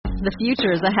The future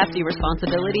is a hefty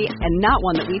responsibility and not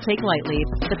one that we take lightly.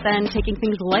 But then taking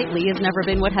things lightly has never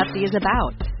been what Hefty is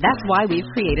about. That's why we've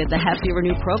created the Hefty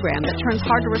Renew program that turns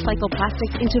hard-to-recycle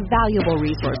plastics into valuable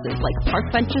resources like park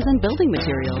benches and building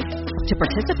materials. To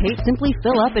participate, simply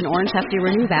fill up an orange Hefty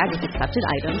Renew bag with accepted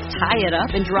items, tie it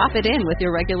up, and drop it in with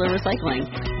your regular recycling.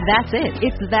 That's it.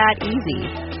 It's that easy.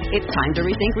 It's time to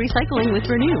rethink recycling with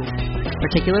Renew.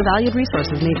 Particular valued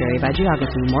resources may vary by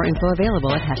geography. More info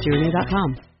available at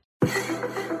heftyrenew.com. You're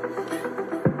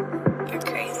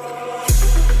crazy.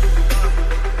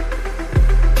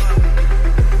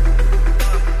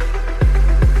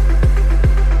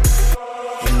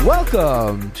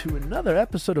 Welcome to another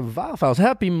episode of Viall Files.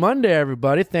 Happy Monday,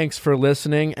 everybody. Thanks for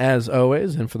listening, as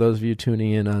always. And for those of you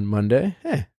tuning in on Monday,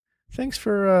 hey, thanks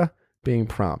for being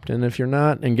prompt. And if you're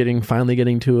not and finally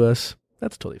getting to us,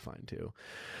 that's totally fine, too.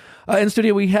 In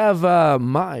studio, we have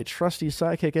my trusty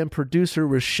sidekick and producer,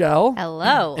 Rochelle.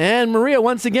 Hello. And Maria,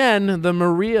 once again, the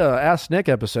Maria Ask Nick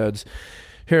episodes,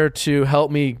 here to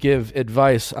help me give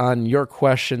advice on your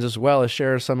questions, as well as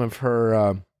share some of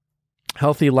her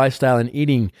healthy lifestyle and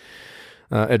eating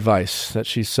advice that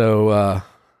she's so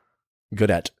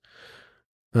good at.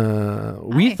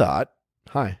 We thought,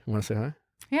 hi, you want to say hi?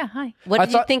 Yeah, hi. What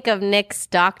did you think of Nick's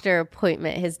doctor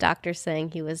appointment? His doctor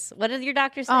saying he was, what did your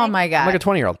doctor say? Oh my God. I'm like a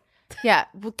 20-year-old. Yeah.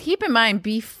 Well, keep in mind,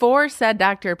 before said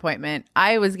doctor appointment,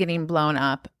 I was getting blown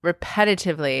up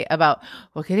repetitively about,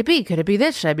 what could it be? Could it be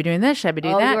this? Should I be doing this? Should I be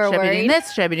doing that? Should I be doing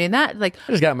this? Should I be doing that? Like,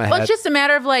 I just got in my head. It's just a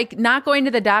matter of like not going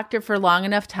to the doctor for long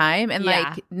enough time and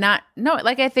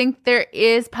I think there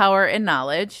is power in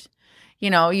knowledge. You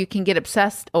know, you can get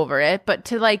obsessed over it, but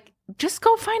to like, just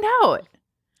go find out.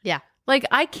 Yeah. Like,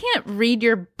 I can't read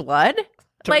your blood.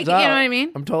 Like, you know what I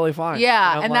mean? I'm totally fine.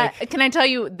 Yeah. And that, can I tell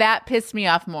you, that pissed me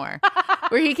off more.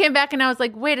 Where he came back and I was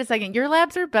like, wait a second, your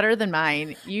labs are better than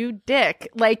mine. You dick.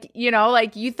 Like, you know,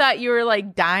 like you thought you were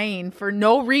like dying for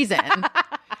no reason.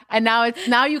 And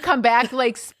now you come back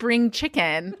like spring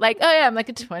chicken. Like, oh yeah, I'm like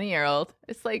a 20-year-old.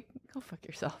 It's like, go fuck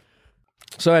yourself.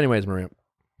 So anyways, Maria,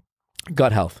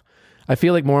 gut health. I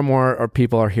feel like more and more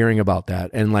people are hearing about that.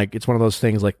 And like, it's one of those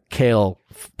things like kale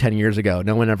 10 years ago.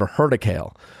 No one ever heard of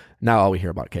kale. Now all we hear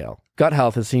about kale. Gut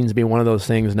health, it seems to be one of those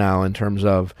things now in terms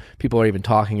of people are even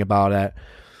talking about it.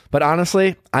 But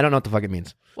honestly, I don't know what the fuck it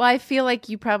means. Well, I feel like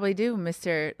you probably do,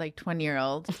 Mr. like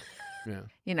 20-year-old. Yeah.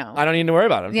 You know. I don't need to worry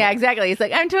about it. Yeah, exactly. It's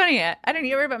like, I'm 20 yet. I don't need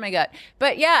to worry about my gut.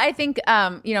 But yeah, I think,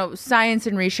 you know, science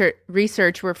and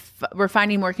research, we're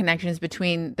finding more connections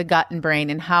between the gut and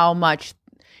brain and how much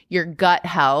your gut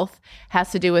health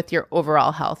has to do with your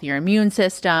overall health, your immune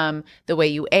system, the way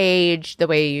you age, the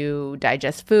way you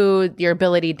digest food, your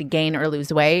ability to gain or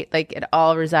lose weight. Like, it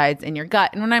all resides in your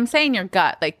gut. And when I'm saying your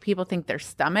gut, like, people think their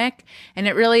stomach, and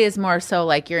it really is more so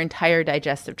like your entire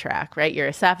digestive tract, right? Your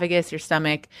esophagus, your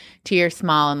stomach, to your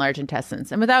small and large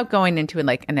intestines. And without going into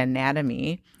like an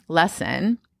anatomy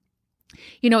lesson,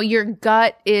 you know, your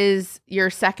gut is your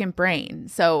second brain.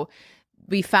 So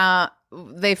they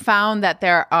found that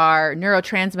there are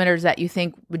neurotransmitters that you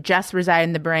think would just reside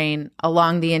in the brain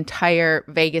along the entire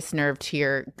vagus nerve to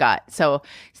your gut. So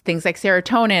things like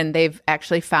serotonin, they've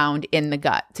actually found in the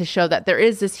gut to show that there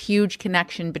is this huge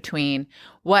connection between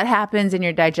what happens in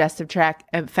your digestive tract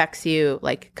affects you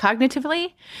like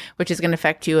cognitively, which is going to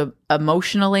affect you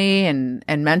emotionally and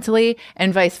mentally,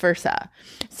 and vice versa.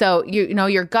 So, you know,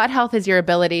 your gut health is your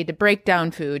ability to break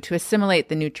down food, to assimilate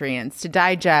the nutrients, to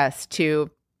digest,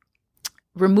 to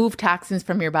remove toxins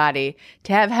from your body,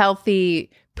 to have healthy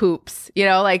poops, you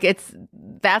know, like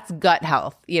that's gut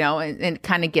health, you know, and it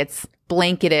kind of gets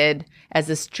blanketed as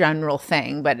this general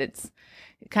thing, but it's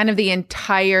kind of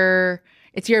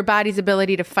it's your body's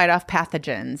ability to fight off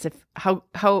pathogens,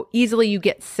 how easily you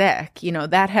get sick, you know,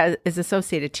 that is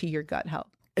associated to your gut health.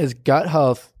 Is gut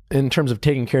health, in terms of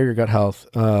taking care of your gut health,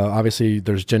 obviously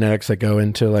there's genetics that go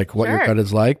into like what your gut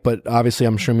is like, but obviously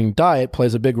I'm assuming diet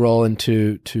plays a big role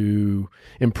into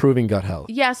improving gut health.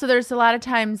 Yeah, so there's a lot of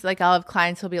times like I'll have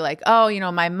clients who'll be like, oh, you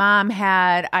know, my mom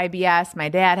had IBS, my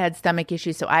dad had stomach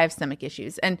issues, so I have stomach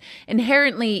issues. And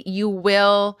inherently you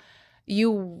will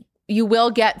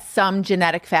get some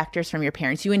genetic factors from your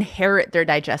parents. You inherit their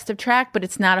digestive tract, but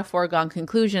it's not a foregone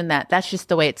conclusion that that's just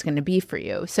the way it's going to be for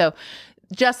you. So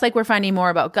just like we're finding more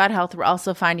about gut health, we're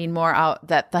also finding more out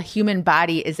that the human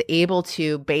body is able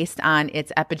to, based on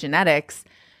its epigenetics,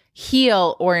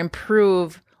 heal or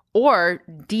improve or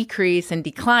decrease and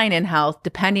decline in health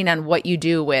depending on what you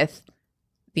do with,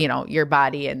 you know, your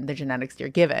body and the genetics you're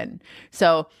given.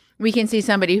 So we can see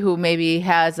somebody who maybe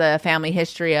has a family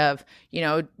history of, you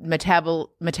know,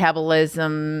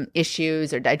 metabolism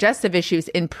issues or digestive issues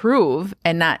improve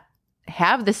and not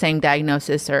have the same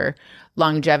diagnosis or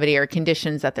longevity or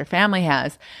conditions that their family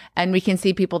has. And we can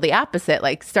see people the opposite,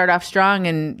 like start off strong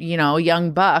and,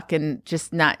 young buck and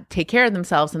just not take care of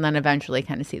themselves and then eventually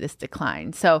kind of see this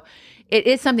decline. So it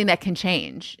is something that can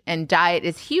change, and diet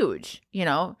is huge.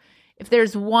 If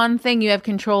there's one thing you have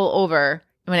control over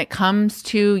when it comes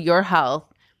to your health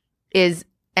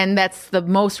and that's the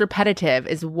most repetitive,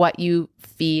 is what you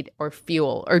feed or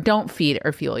fuel, or don't feed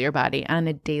or fuel your body on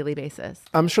a daily basis.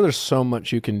 I'm sure there's so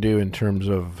much you can do in terms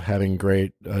of having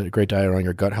great diet around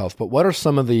your gut health, but what are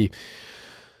some of the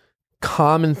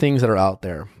common things that are out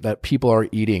there that people are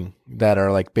eating that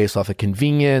are like based off of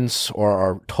convenience or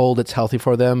are told it's healthy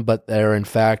for them, but they're in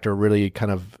fact are really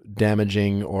kind of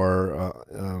damaging or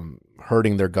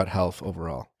hurting their gut health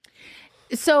overall?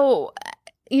 So,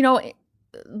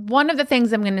 one of the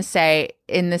things I'm going to say,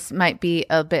 and this might be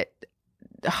a bit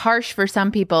harsh for some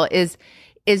people, is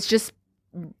just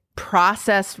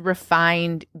processed,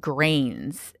 refined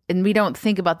grains. And we don't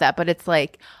think about that, but it's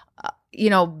like,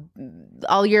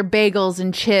 all your bagels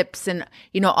and chips and,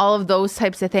 all of those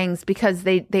types of things, because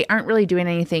they aren't really doing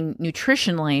anything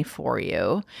nutritionally for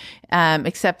you,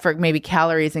 except for maybe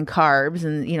calories and carbs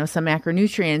and, some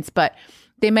macronutrients, but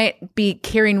they might be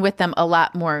carrying with them a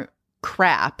lot more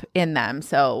crap in them.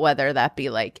 So whether that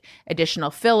be like additional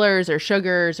fillers or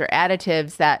sugars or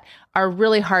additives that are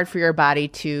really hard for your body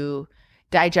to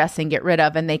digest and get rid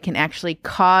of, and they can actually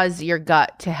cause your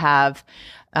gut to have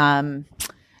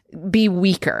be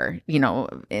weaker,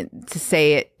 to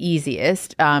say it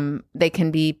easiest. They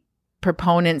can be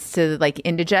proponents to like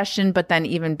indigestion, but then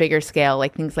even bigger scale,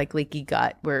 like things like leaky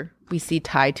gut, where we see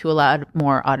tied to a lot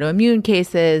more autoimmune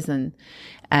cases and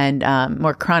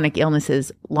more chronic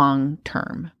illnesses long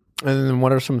term. And then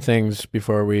what are some things,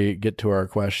 before we get to our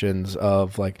questions,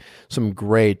 of like some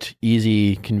great,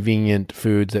 easy, convenient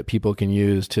foods that people can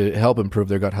use to help improve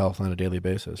their gut health on a daily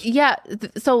basis? Yeah.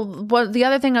 So the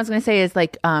other thing I was going to say is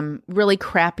like really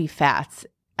crappy fats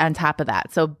on top of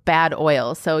that. So bad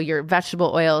oils. So your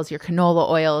vegetable oils, your canola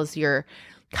oils, your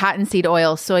cottonseed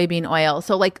oil, soybean oil.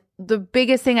 So like the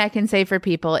biggest thing I can say for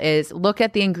people is look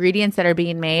at the ingredients that are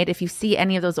being made. If you see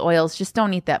any of those oils, just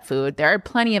don't eat that food. There are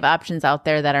plenty of options out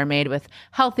there that are made with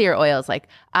healthier oils like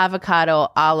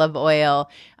avocado, olive oil,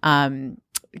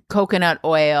 coconut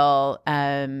oil,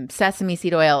 sesame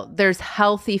seed oil. There's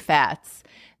healthy fats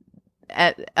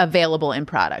available in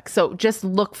products. So just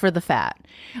look for the fat.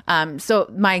 So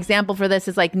my example for this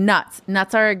is like nuts.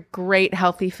 Nuts are a great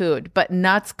healthy food, but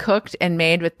nuts cooked and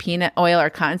made with peanut oil or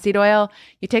cottonseed oil,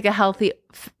 you take a healthy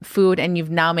food and you've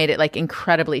now made it like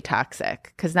incredibly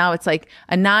toxic, because now it's like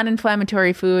a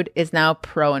non-inflammatory food is now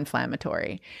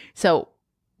pro-inflammatory. So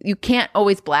you can't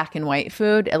always black and white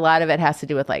food. A lot of it has to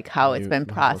do with like how it's been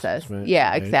processed.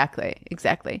 Yeah, right?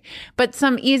 Exactly. But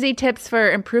some easy tips for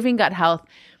improving gut health.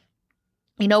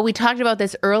 We talked about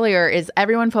this earlier, is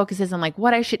everyone focuses on like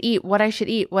what I should eat.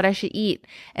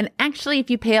 And actually,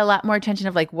 if you pay a lot more attention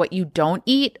of like what you don't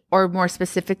eat, or more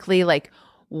specifically, like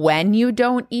when you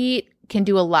don't eat, can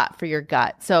do a lot for your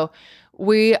gut. So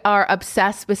we are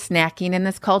obsessed with snacking in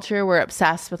this culture. We're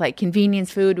obsessed with like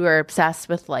convenience food. We're obsessed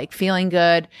with like feeling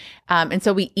good. And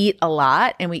so we eat a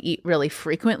lot, and we eat really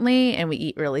frequently, and we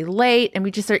eat really late, and we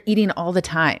just are eating all the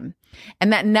time.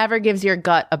 And that never gives your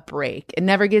gut a break. It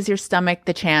never gives your stomach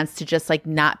the chance to just like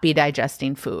not be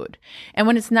digesting food. And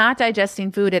when it's not digesting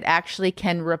food, it actually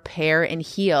can repair and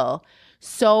heal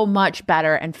so much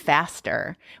better and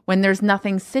faster when there's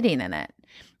nothing sitting in it.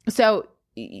 So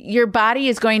your body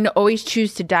is going to always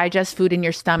choose to digest food in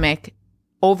your stomach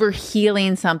over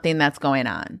healing something that's going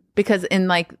on, because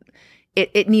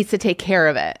it needs to take care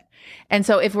of it. And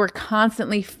so if we're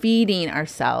constantly feeding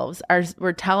ourselves,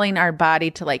 we're telling our body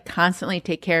to like constantly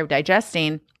take care of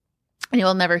digesting, and it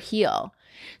will never heal.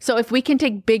 So if we can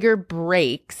take bigger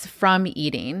breaks from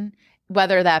eating,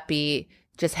 whether that be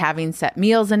just having set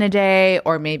meals in a day,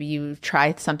 or maybe you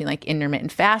try something like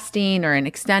intermittent fasting or an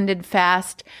extended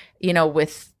fast,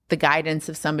 with the guidance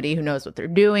of somebody who knows what they're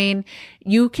doing,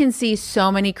 you can see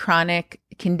so many chronic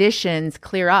conditions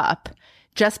clear up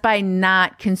just by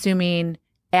not consuming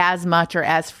as much or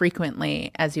as frequently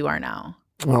as you are now.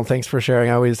 Well, thanks for sharing.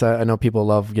 I know people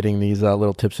love getting these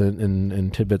little tips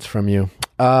and tidbits from you.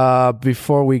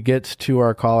 Before we get to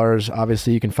our callers,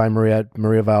 obviously you can find Maria at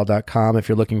mariaviall.com if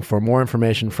you're looking for more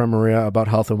information from Maria about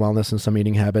health and wellness and some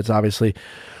eating habits. Obviously,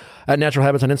 at Natural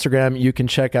Habits on Instagram, you can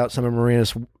check out some of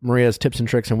Maria's tips and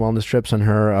tricks and wellness trips on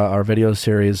her our video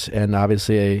series, and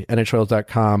obviously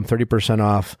NHOils.com, 30%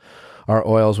 off our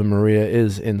oils when Maria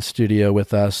is in studio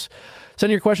with us. Send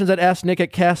your questions at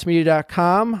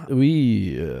asknick@castmedia.com.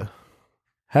 We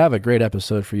have a great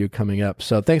episode for you coming up.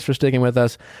 So thanks for sticking with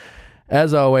us.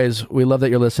 As always, we love that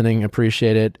you're listening,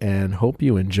 appreciate it, and hope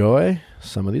you enjoy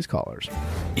some of these callers.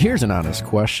 Here's an honest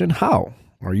question. How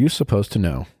are you supposed to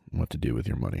know what to do with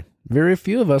your money? Very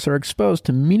few of us are exposed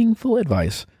to meaningful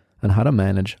advice on how to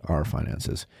manage our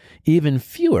finances. Even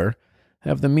fewer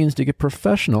have the means to get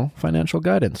professional financial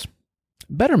guidance.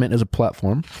 Betterment is a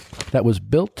platform that was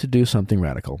built to do something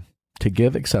radical, to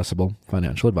give accessible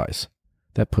financial advice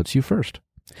that puts you first.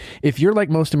 If you're like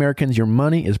most Americans, your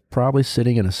money is probably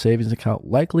sitting in a savings account,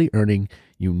 likely earning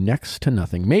you next to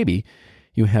nothing. Maybe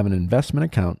you have an investment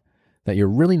account that you're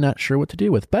really not sure what to do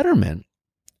with. Betterment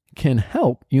can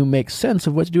help you make sense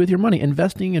of what to do with your money.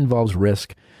 Investing involves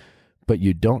risk, but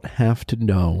you don't have to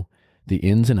know the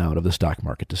ins and outs of the stock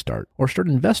market to start or start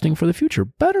investing for the future.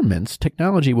 Betterment's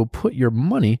technology will put your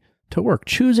money to work,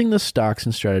 choosing the stocks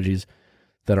and strategies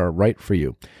that are right for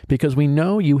you. Because we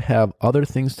know you have other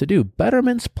things to do.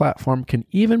 Betterment's platform can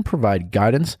even provide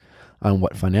guidance on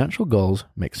what financial goals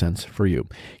make sense for you.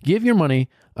 Give your money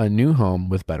a new home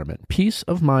with Betterment, peace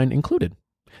of mind included.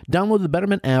 Download the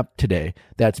Betterment app today.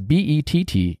 That's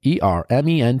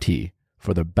BETTERMENT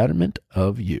for the betterment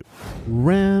of you.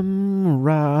 REMrise,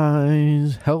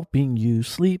 helping you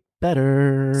sleep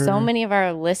better. So many of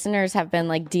our listeners have been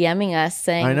like DMing us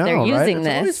saying I know, they're using right? It's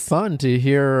this. always fun to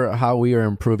hear how we are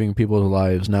improving people's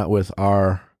lives, not with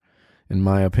our, in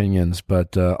my opinions,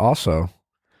 but also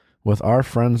with our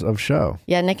friends of show.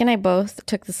 Yeah, Nick and I both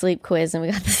took the sleep quiz and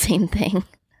we got the same thing.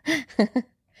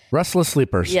 Restless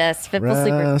sleepers. Yes, fitful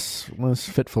sleepers.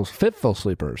 Restless, fitful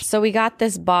sleepers. So we got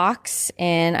this box,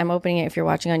 and I'm opening it if you're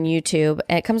watching on YouTube.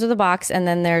 And it comes with a box, and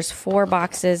then there's 4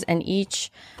 boxes, and each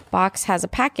box has a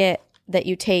packet that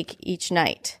you take each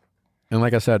night. And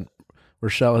like I said,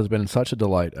 Rochelle has been such a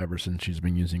delight ever since she's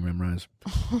been using REMrise.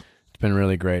 It's been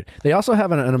really great. They also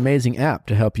have an amazing app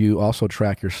to help you also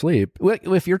track your sleep.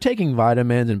 If you're taking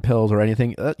vitamins and pills or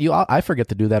anything, I forget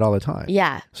to do that all the time.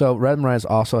 Yeah. So REMrise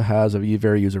also has a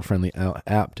very user-friendly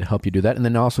app to help you do that, and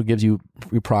then also gives you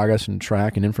progress and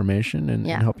track and information and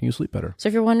helping you sleep better. So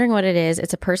if you're wondering what it is,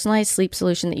 it's a personalized sleep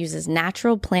solution that uses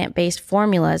natural plant-based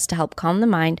formulas to help calm the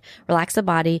mind, relax the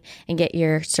body, and get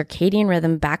your circadian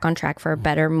rhythm back on track for a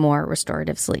better, more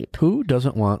restorative sleep. Who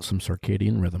doesn't want some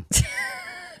circadian rhythm?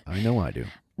 I know I do.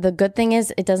 The good thing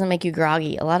is it doesn't make you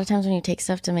groggy. A lot of times when you take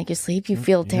stuff to make you sleep, you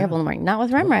feel terrible in the morning. Not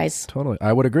with REMrise. Totally.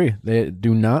 I would agree. They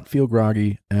do not feel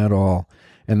groggy at all.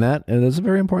 And that is a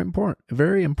very important point. A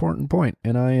very important point.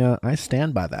 And I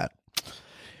stand by that.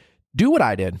 Do what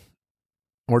I did,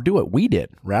 or do what we did,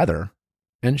 rather,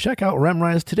 and check out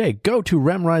REMrise today. Go to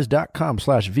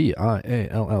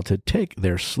remrise.com/VIALL to take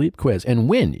their sleep quiz. And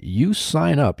when you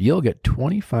sign up, you'll get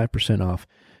 25% off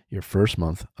your first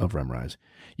month of REMrise.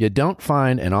 You don't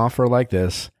find an offer like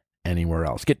this anywhere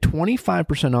else. Get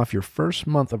 25% off your first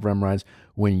month of REMrise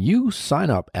when you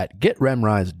sign up at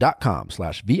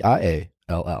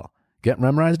getremrise.com/VIALL.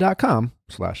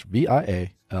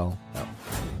 Getremrise.com/VIALL.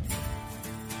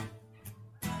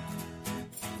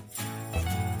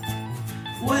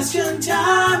 Question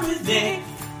time with Nick.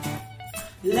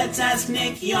 Let's ask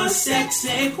Nick your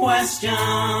sexy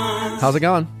questions. How's it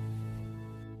going?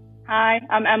 Hi,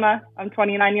 I'm Emma. I'm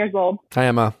 29 years old. Hi,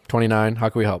 Emma. 29. How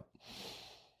can we help?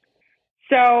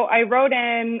 So I wrote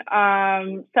in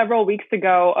several weeks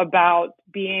ago about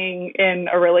being in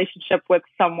a relationship with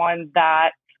someone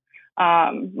that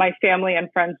my family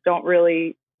and friends don't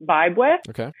really vibe with.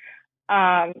 Okay.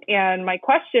 And my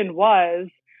question was,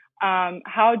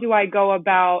 how do I go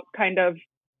about kind of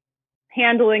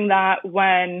handling that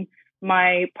when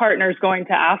my partner's going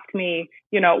to ask me,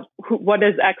 what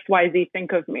does XYZ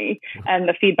think of me? And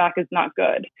the feedback is not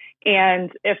good.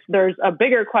 And if there's a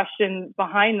bigger question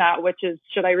behind that, which is,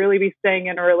 should I really be staying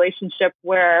in a relationship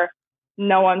where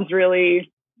no one's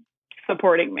really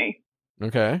supporting me?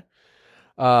 Okay.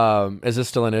 Is this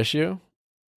still an issue?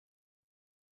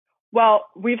 Well,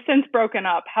 we've since broken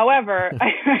up. However,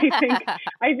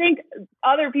 I think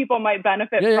other people might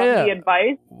benefit from the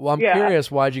advice. Well, I'm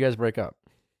curious, why'd you guys break up?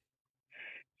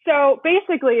 So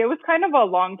basically, it was kind of a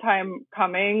long time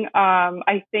coming.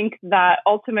 I think that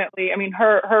ultimately,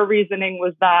 her reasoning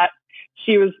was that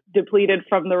she was depleted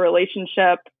from the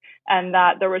relationship and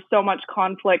that there was so much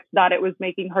conflict that it was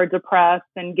making her depressed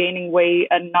and gaining weight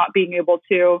and not being able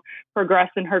to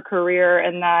progress in her career.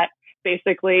 And that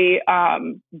basically,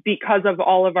 because of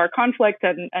all of our conflict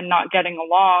and not getting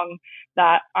along,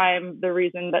 that I'm the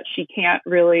reason that she can't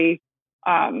really,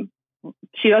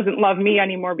 she doesn't love me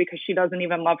anymore because she doesn't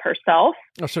even love herself.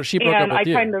 Oh, so she broke up with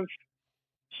you.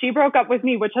 she broke up with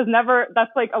me, which has never,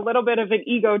 that's like a little bit of an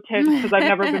ego tint because I've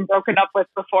never been broken up with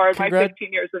before in my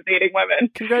 15 years of dating women.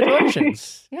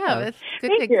 Congratulations. Yeah, that's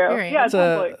good Thank experience. you.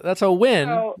 Yeah, that's a win.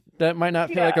 So, that might not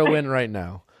feel like a win right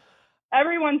now.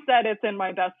 Everyone said it's in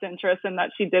my best interest and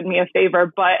that she did me a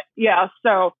favor, but yeah,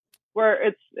 so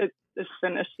it's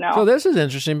finished now. So this is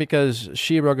interesting because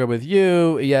she broke up with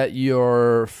you, yet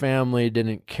your family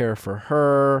didn't care for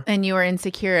her. And you were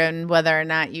insecure in whether or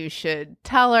not you should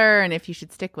tell her and if you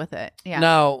should stick with it. Yeah.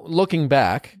 Now, looking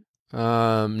back,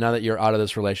 now that you're out of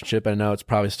this relationship, I know it's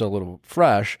probably still a little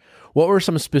fresh. What were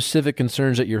some specific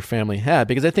concerns that your family had?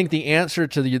 Because I think the answer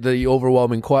to the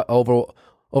overwhelming,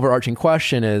 overarching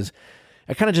question is,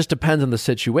 it kind of just depends on the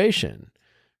situation,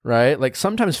 right? Like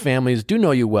sometimes families do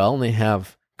know you well and they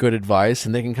have good advice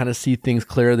and they can kind of see things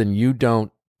clearer than you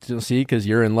don't see because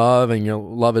you're in love and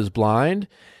love is blind.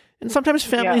 And sometimes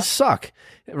families suck,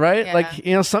 right? Yeah.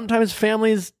 Like, sometimes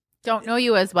families don't know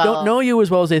you as well. Don't know you as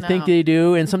well as they think they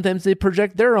do. And sometimes they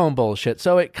project their own bullshit.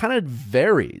 So it kind of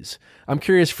varies. I'm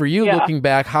curious for you, looking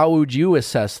back, how would you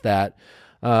assess that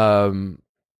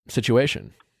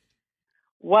situation?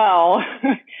 Well,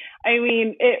 I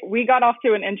mean, we got off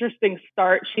to an interesting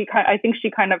start. I think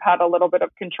she kind of had a little bit of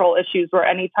control issues where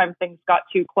anytime things got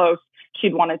too close,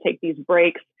 she'd want to take these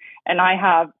breaks. And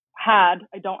I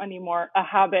don't anymore, a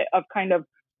habit of kind of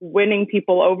winning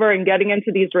people over and getting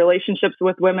into these relationships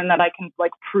with women that I can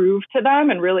like prove to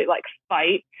them and really like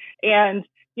fight. And,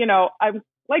 I'm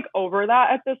like over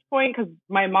that at this point because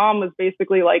my mom was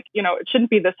basically like, it shouldn't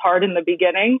be this hard in the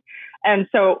beginning. And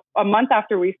so a month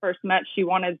after we first met, she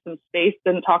wanted some space,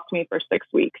 didn't talk to me for 6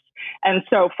 weeks. And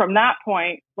so from that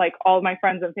point, like all my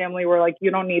friends and family were like,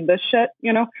 you don't need this shit,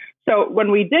 So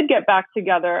when we did get back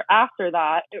together after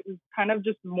that, it was kind of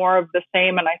just more of the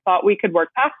same. And I thought we could work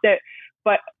past it.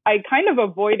 But I kind of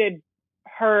avoided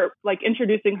her, like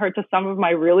introducing her to some of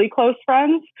my really close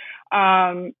friends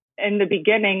in the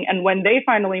beginning. And when they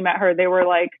finally met her, they were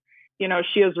like,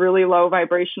 she has really low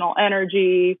vibrational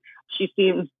energy. She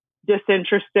seems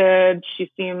disinterested.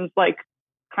 She seems like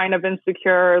kind of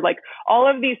insecure, like all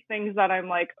of these things that I'm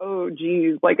like, oh,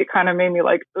 geez, like it kind of made me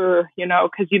like, because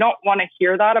you don't want to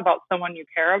hear that about someone you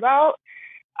care about.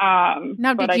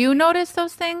 Now, did you notice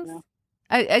those things? Yeah.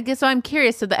 I guess so. I'm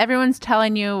curious. So everyone's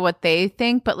telling you what they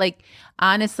think, but like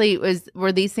honestly,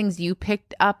 were these things you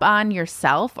picked up on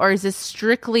yourself, or is this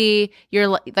strictly you're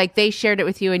like they shared it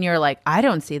with you and you're like, I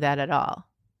don't see that at all?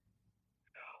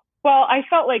 Well, I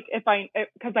felt like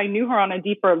because I knew her on a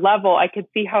deeper level, I could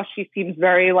see how she seems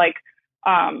very like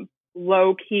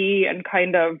low key and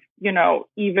kind of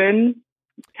even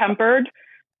tempered.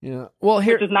 Yeah. Well,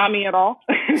 which is not me at all.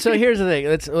 So here's the thing.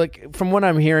 It's like from what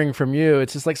I'm hearing from you,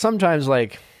 it's just like sometimes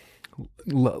like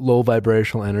low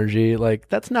vibrational energy, like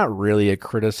that's not really a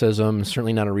criticism,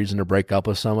 certainly not a reason to break up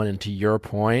with someone. And to your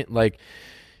point, like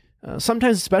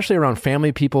sometimes, especially around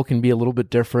family, people can be a little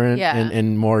bit different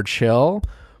and more chill.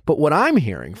 But what I'm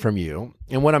hearing from you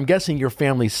and what I'm guessing your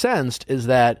family sensed is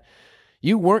that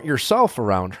you weren't yourself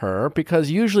around her because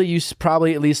usually you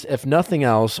probably, at least if nothing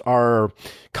else, are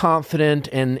confident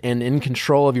and in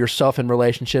control of yourself in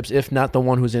relationships, if not the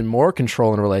one who's in more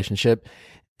control in a relationship.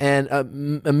 And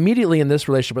immediately in this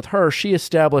relationship with her, she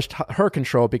established her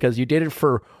control because you dated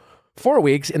for 4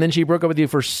 weeks and then she broke up with you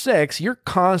for 6. You're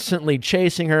constantly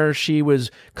chasing her. She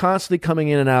was constantly coming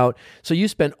in and out. So you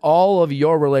spent all of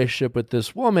your relationship with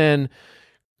this woman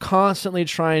constantly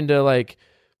trying to like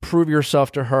prove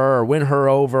yourself to her or win her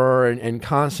over and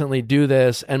constantly do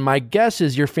this. And my guess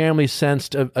is your family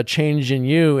sensed a change in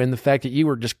you and the fact that you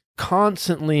were just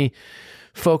constantly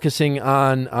focusing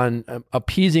on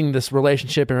appeasing this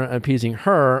relationship and appeasing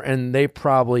her. And they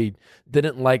probably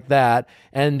didn't like that.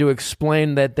 And to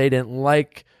explain that they didn't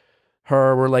like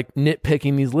her, were like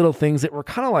nitpicking these little things that were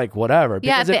kind of like whatever.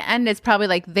 Yeah, at the end, it's probably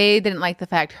like they didn't like the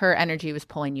fact her energy was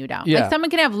pulling you down. Yeah. Like someone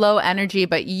can have low energy,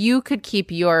 but you could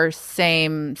keep your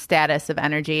same status of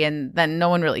energy and then no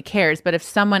one really cares. But if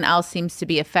someone else seems to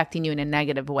be affecting you in a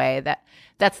negative way,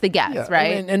 that's the guess,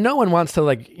 right? I mean, and no one wants to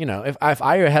like, if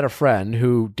I had a friend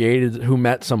who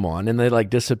met someone and they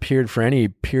like disappeared for any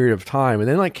period of time and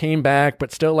then like came back,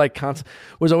 but still like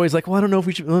was always like, well, I don't know if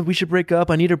we should break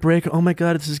up. I need a break. Oh my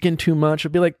God, this is getting too much.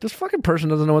 I'd be like, this fucking person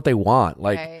doesn't know what they want.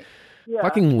 Like,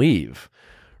 fucking leave.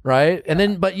 Right. And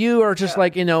then, but you are just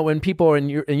like, when people are in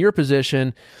your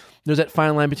position, there's that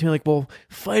fine line between like, well,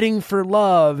 fighting for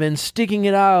love and sticking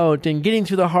it out and getting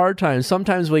through the hard times.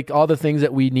 Sometimes like all the things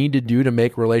that we need to do to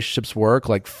make relationships work,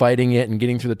 like fighting it and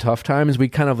getting through the tough times, we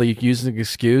kind of like use an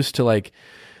excuse to like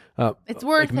It's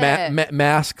worth like it.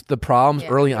 mask the problems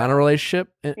early on in a relationship.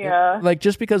 Like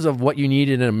just because of what you need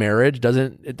in a marriage those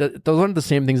aren't the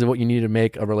same things that what you need to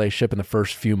make a relationship in the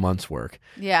first few months work.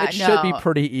 Yeah, it should be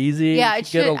pretty easy. Yeah, it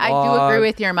should. I do agree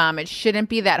with your mom. It shouldn't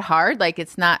be that hard. Like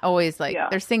it's not always like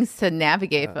there's things to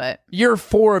navigate, but year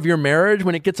 4 of your marriage,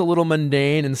 when it gets a little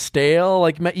mundane and stale,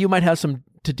 like you might have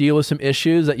to deal with some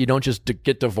issues that you don't just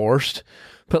get divorced.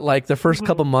 But like the first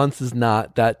couple months is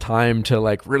not that time to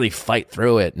like really fight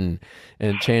through it and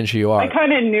change who you are. I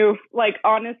kind of knew, like,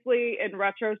 honestly, in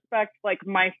retrospect, like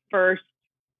my first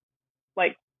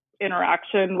like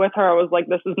interaction with her, I was like,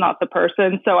 this is not the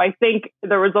person. So I think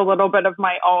there was a little bit of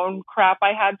my own crap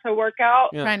I had to work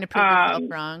out. Trying to prove yourself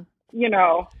wrong. You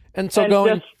know. And so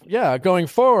going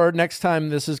forward, next time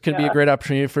could be a great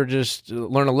opportunity for just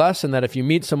learn a lesson that if you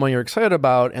meet someone you're excited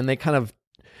about and they kind of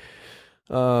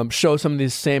show some of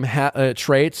these same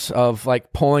traits of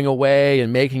like pulling away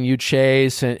and making you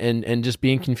chase and just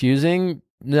being confusing.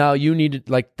 Now you need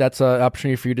to, like, that's an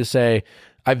opportunity for you to say,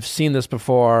 I've seen this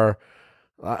before.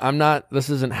 This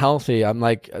isn't healthy. I'm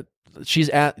like,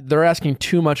 they're asking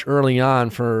too much early on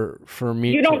for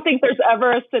me. You don't think there's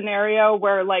ever a scenario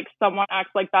where like someone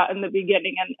acts like that in the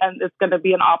beginning and it's going to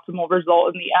be an optimal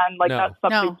result in the end? Like that's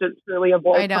something to really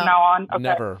avoid from now on. Okay.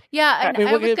 Never. Yeah, and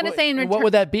I was going to say in return, what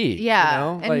would that be?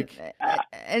 Yeah, you know?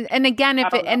 and again,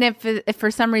 if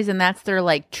for some reason that's their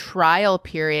like trial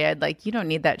period, like you don't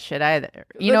need that shit either.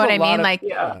 You know what I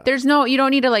mean? There's you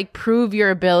don't need to like prove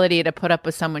your ability to put up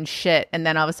with someone's shit and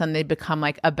then all of a sudden they become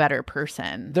like a better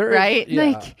person. Right?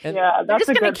 Yeah. They're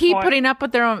just going to keep putting up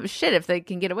with their own shit if they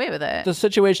can get away with it. The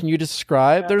situation you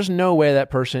described, there's no way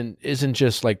that person isn't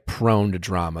just like prone to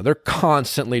drama. They're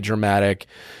constantly dramatic.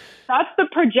 That's the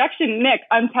projection, Nick.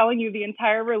 I'm telling you, the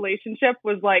entire relationship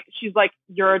was like, she's like,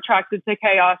 you're attracted to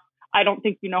chaos. I don't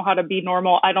think you know how to be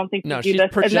normal. I don't think you do this.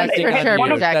 Projecting on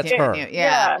you. That's her.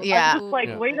 Yeah. I'm just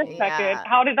like, wait a second.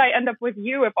 How did I end up with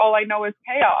you if all I know is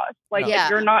chaos? Like, if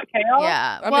you're not chaos?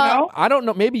 Yeah. I don't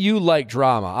know. Maybe you like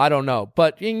drama. I don't know.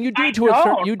 But you do to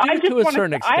a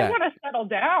certain extent. I want to settle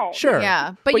down. Sure.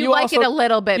 Yeah. But you like it a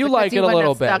little bit. You like it a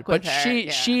little bit. But she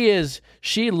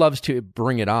she loves to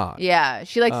bring it on. Yeah.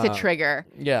 She likes to trigger.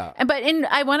 Yeah. And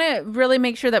I want to really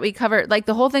make sure that we cover like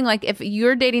the whole thing. Like if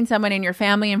you're dating someone and your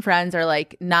family and friends are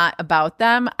like not about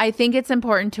them, I think it's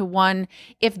important to, one,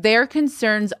 if their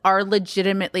concerns are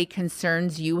legitimately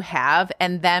concerns you have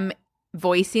and them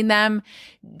voicing them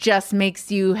just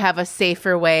makes you have a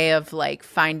safer way of like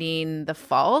finding the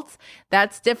fault.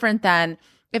 That's different than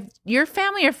if your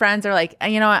family or friends are like,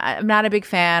 you know, I'm not a big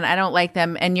fan, I don't like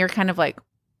them, and you're kind of like,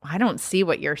 I don't see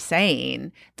what you're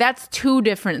saying. That's two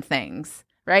different things.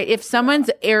 Right? If someone's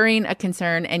airing a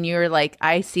concern and you're like,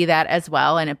 I see that as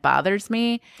well and it bothers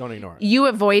me, don't ignore it. You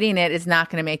avoiding it is not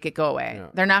going to make it go away. Yeah.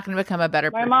 They're not going to become a better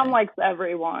person. My mom likes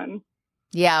everyone.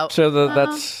 Yeah. So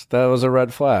that was a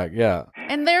red flag. Yeah.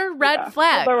 And they're red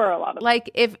flags. Well, there were a lot of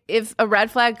like if a red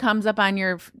flag comes up on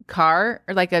your car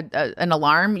or like an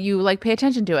alarm, you like pay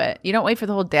attention to it. You don't wait for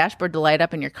the whole dashboard to light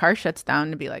up and your car shuts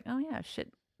down to be like, oh yeah,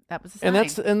 shit. That was a sign.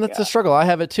 And that's a struggle. I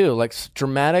have it too. Like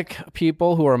dramatic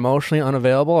people who are emotionally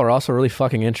unavailable are also really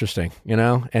fucking interesting, you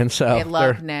know? And so I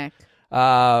love Nick. And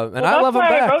I love him back.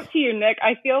 That's why I wrote to you, Nick.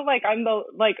 I feel like I'm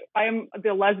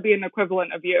the lesbian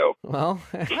equivalent of you. Well,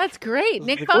 that's great.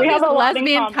 Nick found his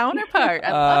lesbian counterpart.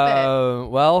 I love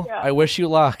it. Well, yeah. I wish you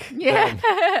luck. Yeah.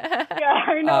 Yeah,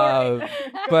 I know.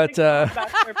 Right? But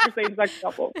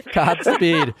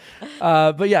Godspeed.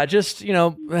 But yeah, just, you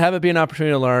know, have it be an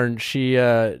opportunity to learn. She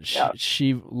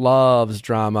loves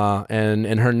drama, and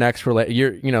in her next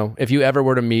you know, if you ever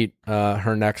were to meet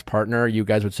her next partner, you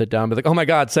guys would sit down and be like, oh my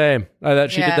God, same.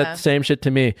 That she did that same shit to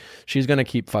me. She's gonna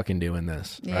keep fucking doing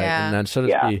this, right? And then so to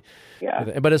be.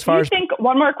 Yeah. But as far as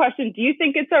one more question, do you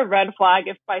think it's a red flag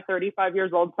if by 35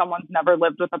 years old someone's never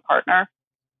lived with a partner?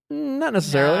 Not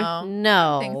necessarily.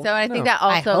 No. I think so. I think that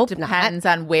also depends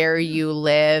on where you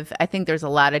live. I think there's a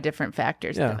lot of different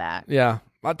factors to that. Yeah.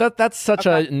 That's such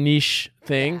a niche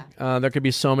thing. Yeah. There could be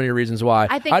so many reasons why.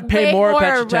 I'd pay more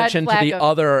attention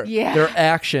to their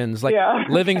actions, like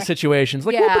living situations.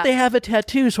 Like, well, but they have a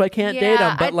tattoo, so I can't date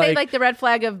them. But I'd say the red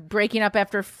flag of breaking up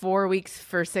after 4 weeks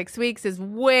for 6 weeks is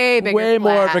way bigger. Way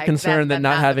more of a concern than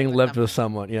not having lived with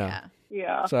someone. Yeah.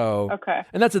 Yeah. So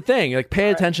and that's the thing. Like, pay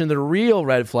attention to the real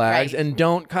red flags and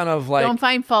don't kind of like don't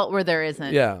find fault where there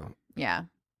isn't. Yeah. Yeah.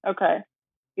 Okay.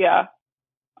 Yeah.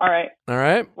 All right. All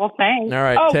right. Well, thanks. All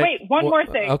right. Wait, one more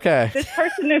thing. Okay. This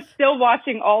person is still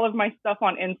watching all of my stuff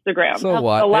on Instagram. So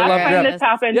what? The last time Yeah. this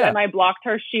happened and I blocked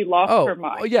her, she lost her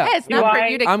mind. Oh, yeah. Hey, it's not for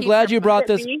you to I'm keep glad her you brought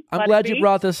Let this. it be. I'm Let glad it you be.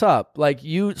 brought this up. Like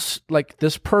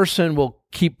this person will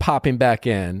keep popping back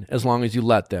in as long as you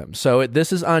let them. So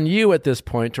this is on you at this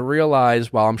point to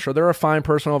realize, while I'm sure they're a fine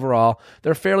person overall,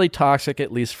 they're fairly toxic,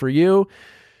 at least for you.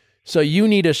 So you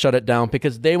need to shut it down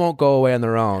because they won't go away on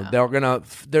their own. They're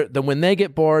when they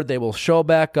get bored, they will show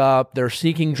back up. They're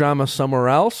seeking drama somewhere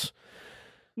else.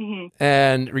 Mm-hmm.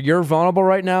 And you're vulnerable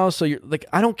right now. So you're like,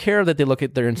 I don't care that they look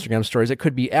at their Instagram stories. It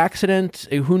could be accident.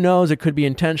 Who knows? It could be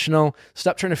intentional.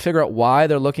 Stop trying to figure out why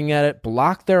they're looking at it.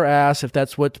 Block their ass if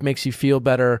that's what makes you feel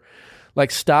better.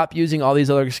 Like, stop using all these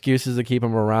other excuses to keep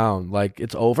them around. Like,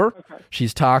 it's over. Okay.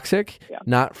 She's toxic. Yeah.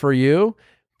 Not for you.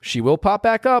 She will pop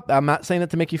back up. I'm not saying that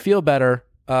to make you feel better.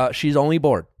 She's only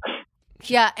bored.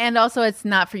 Yeah, and also it's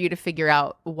not for you to figure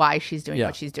out why she's doing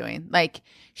what she's doing. Like,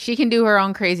 she can do her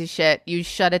own crazy shit. You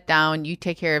shut it down. You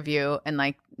take care of you and,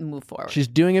 like, move forward. She's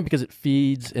doing it because it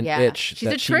feeds an itch. She's a she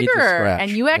needs to triggerer, scratch.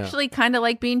 and you actually kind of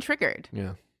like being triggered.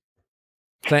 Yeah.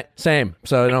 Same.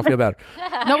 So I don't feel bad.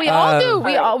 No, we all do.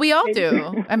 We all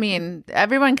do. I mean,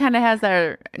 everyone kind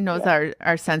of knows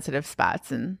our sensitive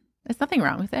spots, and there's nothing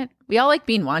wrong with it. We all like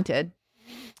being wanted.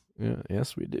 Yeah,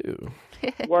 yes, we do.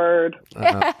 Word. All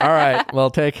right. Well,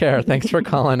 take care. Thanks for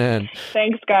calling in.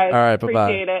 Thanks, guys. All right. Bye-bye.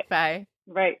 Appreciate it. Bye.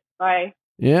 Right. Bye.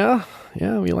 Yeah.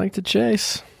 We like to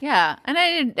chase. Yeah, and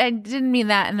I didn't mean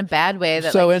that in a bad way.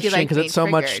 That so like, interesting because it's so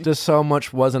triggered. much. This so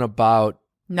much wasn't about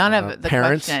none of the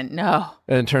parents. question. No.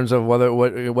 In terms of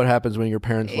what happens when your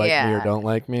parents like me or don't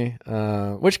like me,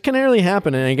 which can really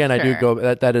happen. And again, I do go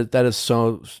that's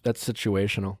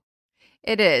situational.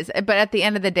 It is. But at the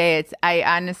end of the day, I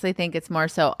honestly think it's more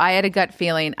so I had a gut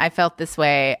feeling. I felt this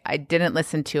way. I didn't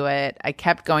listen to it. I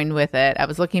kept going with it. I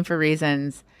was looking for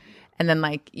reasons. And then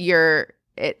it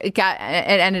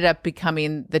ended up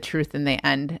becoming the truth in the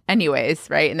end anyways,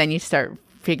 right? And then you start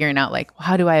figuring out like,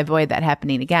 how do I avoid that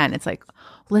happening again? It's like,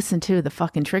 listen to the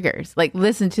fucking triggers. Like,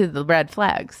 listen to the red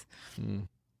flags.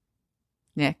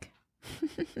 Nick.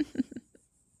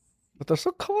 But they're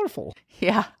so colorful.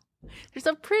 Yeah. They're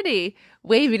so pretty,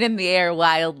 waving in the air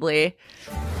wildly.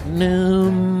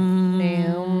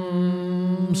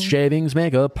 Shavings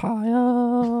make a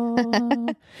pile.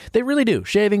 They really do.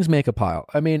 Shavings make a pile.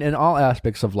 I mean, in all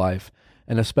aspects of life,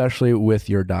 and especially with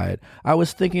your diet. I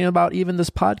was thinking about even this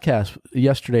podcast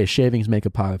yesterday, Shavings Make a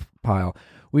Pile.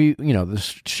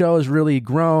 This show has really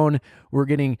grown. We're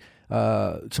getting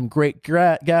some great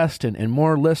guests and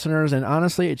more listeners. And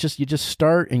honestly, it's just, you just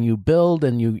start and you build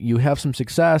and you have some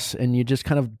success and you just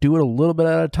kind of do it a little bit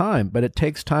at a time. But it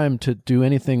takes time to do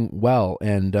anything well.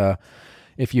 And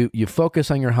if you focus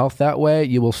on your health that way,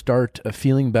 you will start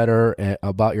feeling better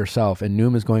about yourself. And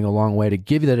Noom is going a long way to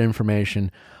give you that information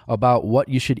about what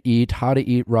you should eat, how to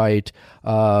eat right,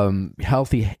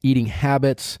 healthy eating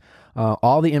habits,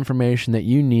 all the information that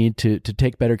you need to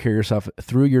take better care of yourself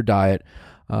through your diet,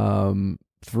 right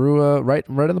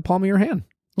in the palm of your hand.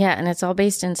 Yeah, and it's all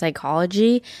based in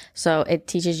psychology. So it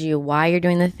teaches you why you're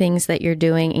doing the things that you're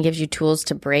doing and gives you tools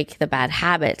to break the bad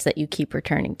habits that you keep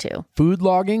returning to. Food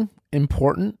logging,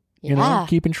 important.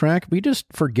 Keeping track. We just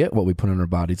forget what we put in our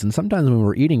bodies, and sometimes when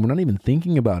we're eating, we're not even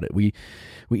thinking about it. We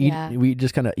eat. We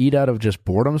just kind of eat out of just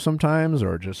boredom sometimes,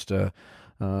 or just. And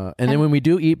then when we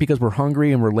do eat because we're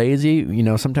hungry and we're lazy,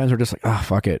 sometimes we're just like, oh,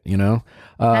 fuck it, Kind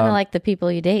of like the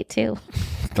people you date too.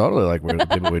 Totally like the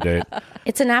people we date.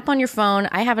 It's an app on your phone.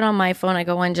 I have it on my phone. I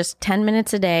go on just 10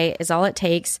 minutes a day is all it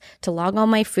takes to log all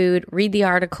my food, read the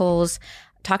articles,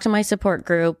 talk to my support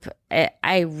group.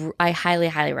 I highly,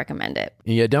 highly recommend it.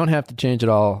 You don't have to change it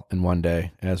all in one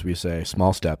day. As we say,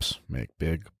 small steps make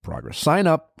big progress. Sign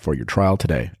up for your trial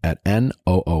today at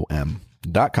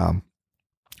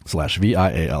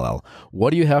noom.com/VIALL. What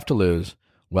do you have to lose?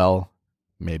 Well,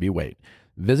 maybe wait.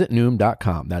 Visit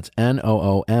Noom.com. That's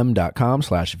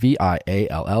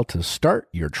noom.com/VIALL to start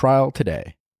your trial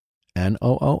today.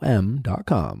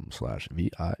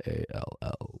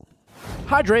 noom.com/VIALL.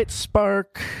 Hydrate,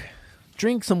 spark,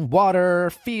 drink some water,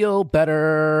 feel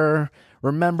better.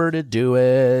 Remember to do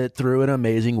it through an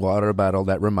amazing water bottle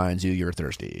that reminds you you're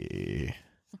thirsty.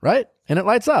 Right? And it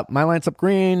lights up. Mine lights up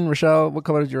green. Rochelle, what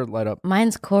color does yours light up?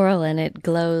 Mine's coral and it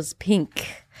glows pink.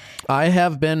 I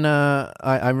have been,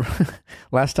 I'm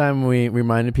last time we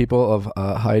reminded people of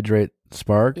Hydrate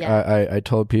Spark, I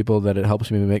told people that it helps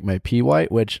me make my pee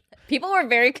white, which People were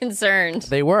very concerned.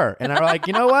 They were. And I'm like,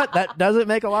 you know what? That doesn't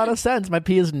make a lot of sense. My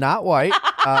pee is not white.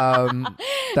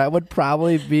 That would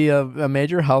probably be a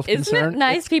major health concern. Isn't it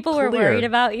nice? It's People clear. were worried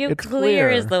about you. It's Clear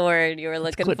is the word you were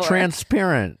looking for.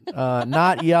 Transparent,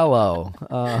 not yellow.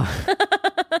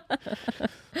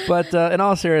 But in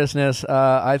all seriousness,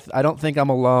 I don't think I'm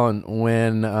alone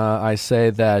when I say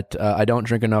that I don't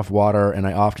drink enough water and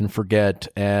I often forget.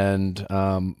 And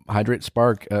Hydrate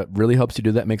Spark really helps you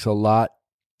do that. Makes it a lot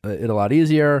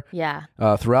easier. Yeah.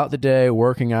 Throughout the day,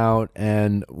 working out,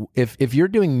 and if you're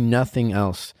doing nothing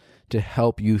else to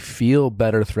help you feel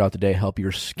better throughout the day, help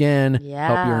your skin,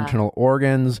 help your internal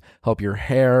organs, help your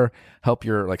hair, help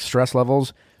your like stress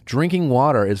levels, drinking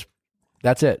water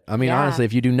that's it. I mean, honestly,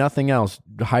 if you do nothing else,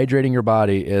 hydrating your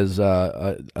body is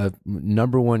a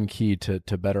number one key to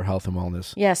better health and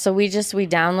wellness. Yeah, so we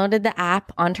downloaded the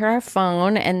app onto our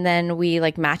phone, and then we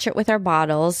like match it with our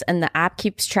bottles, and the app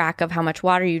keeps track of how much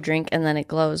water you drink, and then it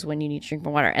glows when you need to drink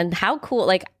more water. And how cool,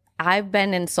 like I've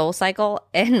been in SoulCycle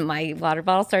and my water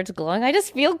bottle starts glowing. I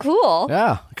just feel cool.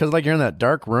 Yeah, because like you're in that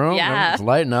dark room, and it's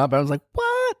lighting up. I was like,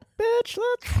 what? Bitch,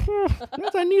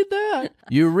 I need that.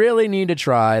 You really need to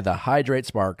try the Hydrate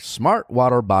Spark Smart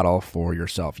Water Bottle for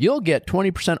yourself. You'll get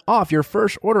 20% off your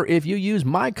first order if you use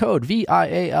my code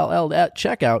VIALL at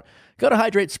checkout. Go to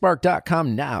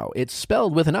hydratespark.com now. It's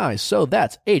spelled with an I, so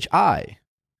that's HIDRATE,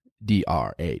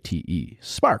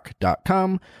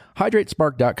 spark.com,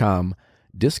 hydratespark.com,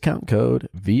 discount code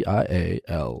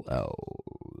VIALL.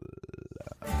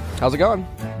 How's it going?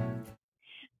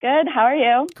 Good. How are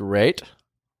you? Great.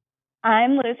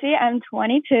 I'm Lucy. I'm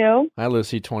 22. Hi,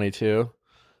 Lucy, 22.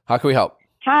 How can we help?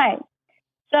 Hi.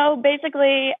 So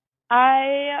basically,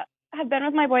 I have been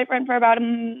with my boyfriend for about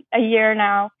a year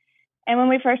now. And when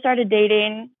we first started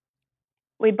dating,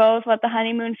 we both let the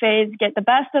honeymoon phase get the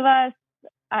best of us.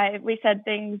 We said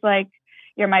things like,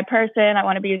 you're my person. I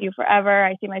want to be with you forever.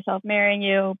 I see myself marrying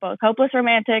you. Both hopeless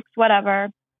romantics, whatever.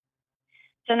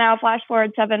 So now flash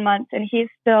forward 7 months and he's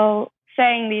still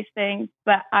saying these things,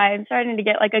 but I'm starting to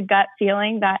get like a gut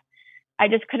feeling that I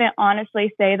just couldn't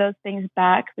honestly say those things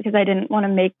back because I didn't want to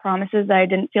make promises that I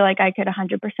didn't feel like I could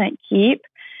 100% keep.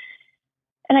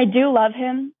 And I do love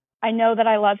him. I know that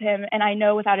I love him, and I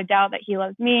know without a doubt that he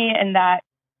loves me and that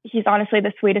he's honestly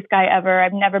the sweetest guy ever.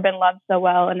 I've never been loved so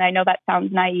well, and I know that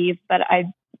sounds naive, but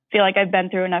I feel like I've been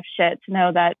through enough shit to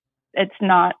know that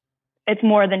it's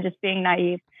more than just being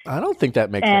naive. I don't think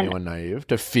that makes anyone naive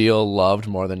to feel loved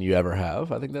more than you ever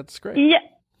have. I think that's great. Yeah.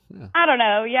 I don't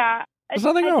know. Yeah. There's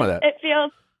nothing wrong with that. It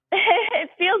feels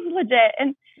legit.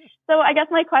 And so I guess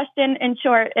my question in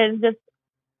short is just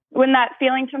when that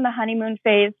feelings from the honeymoon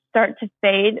phase start to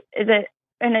fade,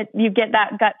 you get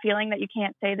that gut feeling that you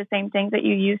can't say the same things that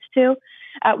you used to,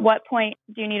 at what point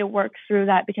do you need to work through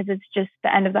that because it's just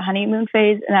the end of the honeymoon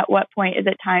phase? And at what point is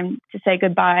it time to say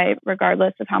goodbye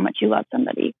regardless of how much you love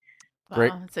somebody?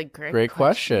 Great. Wow, that's a great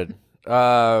question.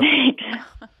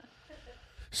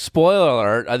 Spoiler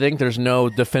alert, I think there's no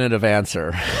definitive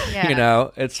answer. Yeah. You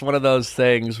know, it's one of those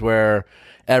things where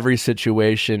every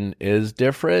situation is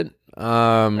different.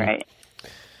 Right.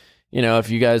 You know, if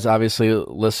you guys obviously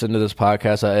listen to this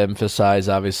podcast, I emphasize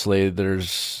obviously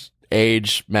there's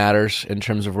age matters in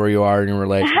terms of where you are in your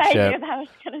relationship. I knew that I was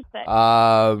going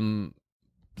to say.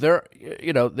 There,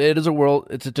 you know, it is a world.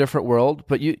 It's a different world,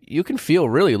 but you can feel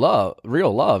real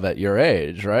love at your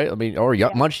age, right? I mean, or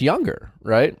much younger,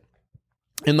 right?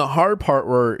 And the hard part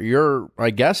where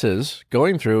I guess is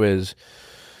going through is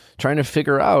trying to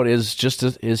figure out is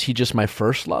he just my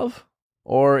first love,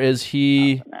 or is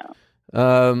he?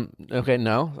 Okay,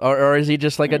 no, or is he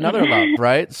just like another love,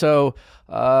 right? So,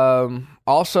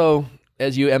 also,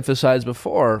 as you emphasized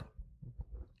before,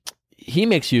 he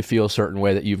makes you feel a certain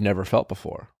way that you've never felt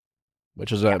before,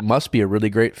 which is must be a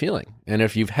really great feeling. And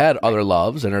if you've had other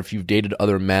loves, and if you've dated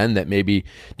other men that maybe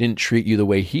didn't treat you the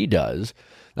way he does,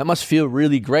 that must feel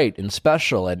really great and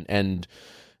special, and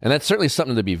that's certainly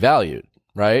something to be valued,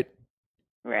 right?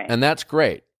 Right. And that's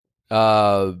great.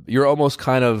 You're almost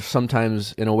kind of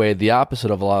sometimes in a way the opposite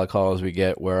of a lot of calls we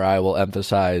get, where I will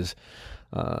emphasize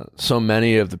so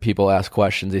many of the people ask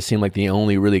questions. They seem like they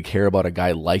only really care about a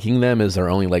guy liking them as their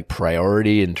only like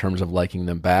priority in terms of liking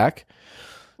them back.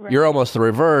 Right. You're almost the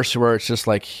reverse, where it's just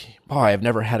like, oh, I've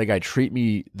never had a guy treat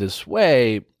me this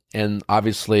way. And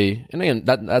obviously, and again,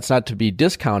 that's not to be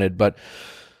discounted, but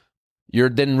you're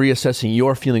then reassessing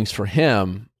your feelings for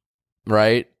him,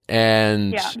 right?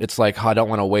 And it's like, oh, I don't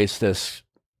want to waste this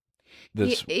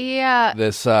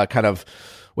kind of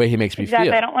way he makes me feel.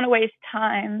 I don't want to waste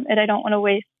time, and I don't want to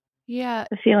waste the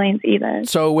feelings either.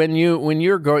 So when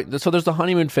you're going, so there's the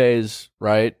honeymoon phase,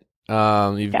 right?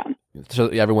 so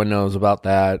everyone knows about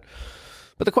that.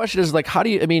 But the question is, like, how do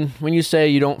you, I mean, when you say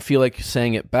you don't feel like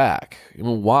saying it back,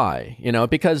 why?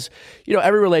 Because,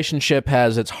 every relationship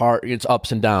has its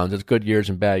ups and downs, its good years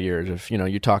and bad years. If,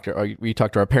 we talked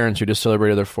to our parents who just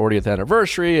celebrated their 40th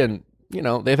anniversary and,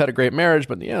 they've had a great marriage,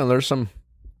 but, there's some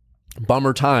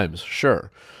bummer times,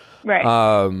 sure. Right.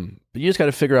 But you just got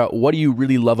to figure out, what do you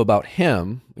really love about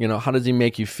him? How does he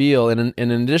make you feel? And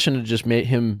in addition to just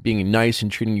him being nice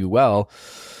and treating you well,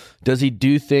 does he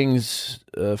do things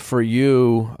for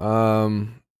you?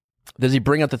 Does he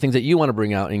bring out the things that you want to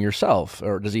bring out in yourself?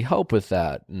 Or does he help with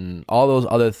that? And all those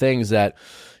other things that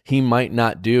he might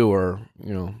not do? Or,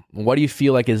 what do you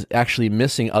feel like is actually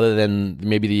missing other than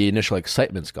maybe the initial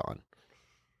excitement's gone?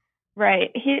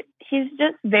 Right. He's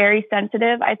just very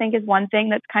sensitive, I think, is one thing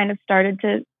that's kind of started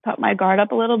to put my guard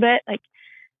up a little bit. Like,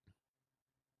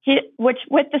 which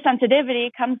with the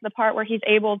sensitivity comes the part where he's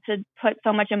able to put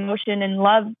so much emotion and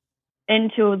love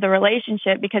into the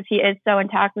relationship because he is so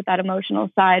intact with that emotional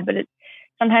side. But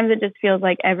sometimes it just feels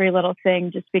like every little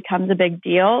thing just becomes a big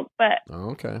deal. But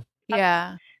okay,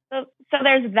 yeah. So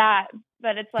there's that.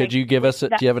 But it's like, could you give us? Do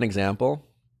you have an example?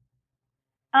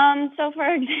 So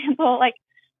for example,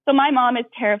 so my mom is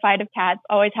terrified of cats.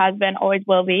 Always has been. Always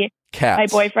will be. Cats. My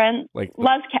boyfriend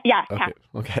loves cats. Yeah, okay. cats.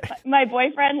 Okay. My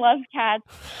boyfriend loves cats.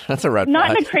 That's a red flag.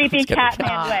 Not in a creepy cat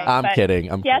man way. I'm kidding.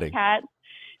 He has cats.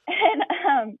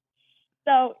 And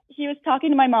so he was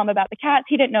talking to my mom about the cats.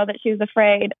 He didn't know that she was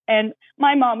afraid. And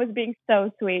my mom was being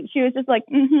so sweet. She was just like,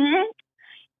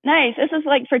 nice. This is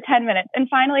for 10 minutes. And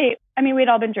finally, we'd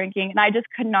all been drinking and I just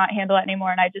could not handle it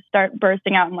anymore. And I just start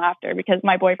bursting out in laughter because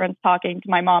my boyfriend's talking to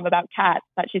my mom about cats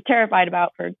that she's terrified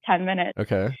about for 10 minutes.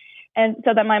 Okay. And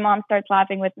so then my mom starts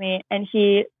laughing with me and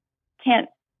he can't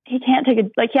take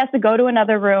he has to go to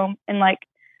another room and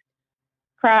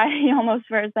cry almost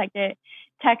for a second,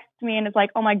 text me and it's like,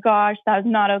 oh my gosh, that was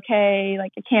not okay. I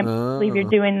can't believe you're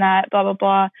doing that, blah, blah,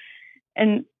 blah.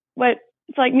 And what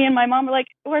it's me and my mom were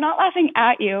we're not laughing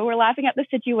at you. We're laughing at the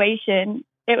situation.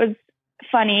 It was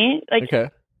funny. Okay.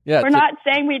 Yeah. We're not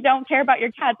saying we don't care about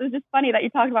your cats. It was just funny that you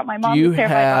talked about my mom who's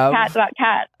terrified about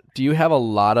cats. Do you have a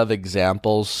lot of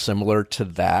examples similar to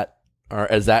that? Or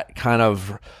is that kind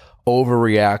of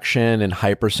overreaction and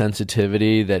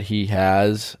hypersensitivity that he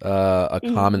has a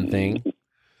common thing?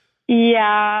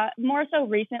 Yeah, more so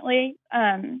recently,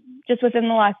 just within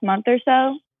the last month or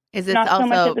so. Is this not also, so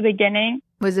much at the beginning?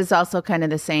 Was this also kind of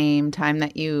the same time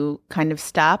that you kind of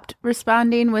stopped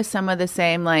responding with some of the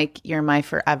same, you're my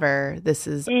forever, this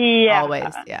is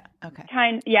always, yeah, okay.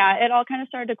 It all kind of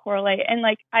started to correlate. And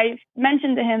I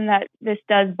mentioned to him that this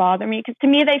does bother me because to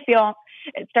me,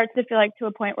 it starts to feel to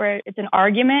a point where it's an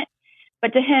argument.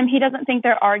 But to him, he doesn't think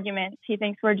they're arguments. He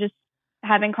thinks we're just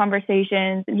having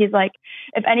conversations. And he's like,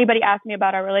 if anybody asked me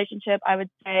about our relationship, I would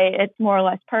say it's more or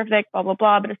less perfect, blah, blah,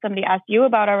 blah. But if somebody asked you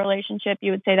about our relationship, you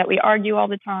would say that we argue all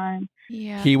the time.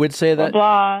 Yeah. He would say that?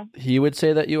 Blah, blah. He would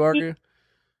say that you argue?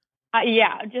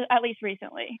 Yeah, just at least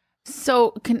recently.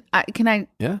 So can I?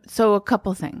 Yeah. So a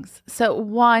couple things. So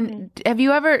one, have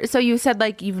you ever? So you said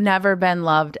you've never been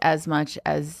loved as much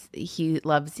as he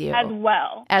loves you.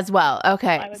 As well.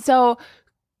 Okay. So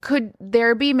could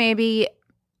there be maybe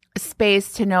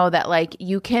space to know that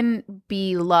you can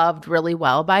be loved really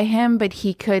well by him, but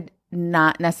he could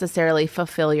not necessarily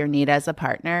fulfill your need as a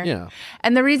partner? Yeah.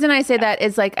 And the reason I say that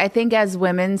is I think as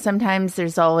women, sometimes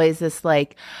there's always this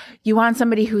you want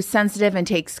somebody who's sensitive and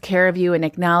takes care of you and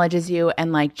acknowledges you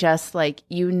and just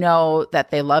that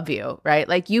they love you,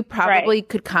 right? You probably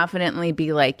could confidently be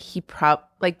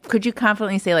could you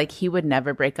confidently say he would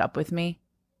never break up with me?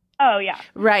 Oh, yeah.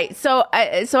 Right. So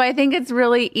I think it's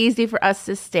really easy for us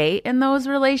to stay in those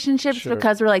relationships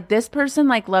because we're this person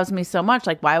loves me so much.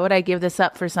 Why would I give this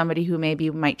up for somebody who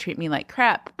maybe might treat me like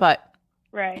crap? But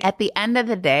at the end of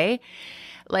the day,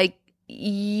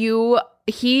 you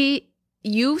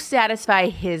satisfy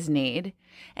his need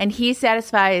and he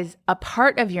satisfies a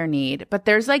part of your need. But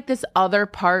there's this other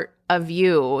part of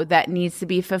you that needs to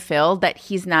be fulfilled that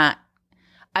he's not.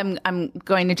 I'm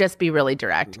going to just be really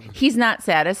direct. He's not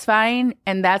satisfying,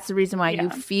 and that's the reason why you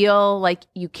feel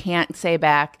you can't say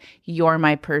back, you're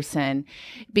my person.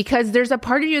 Because there's a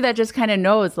part of you that just kind of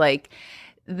knows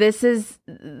this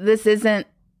isn't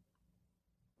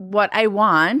what I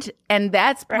want, and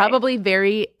that's probably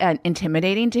very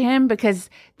intimidating to him because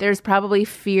there's probably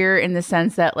fear in the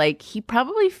sense that he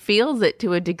probably feels it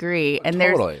to a degree, and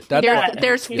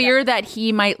there's fear that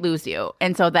he might lose you,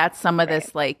 and so that's some of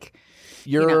this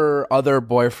Your other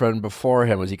boyfriend before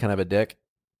him, was he kind of a dick?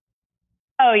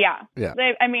 Oh, yeah. Yeah.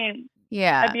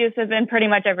 Yeah. abusive in pretty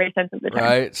much every sense of the term.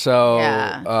 Right. So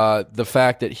Yeah. the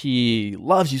fact that he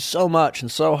loves you so much and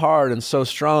so hard and so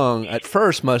strong at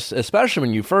first especially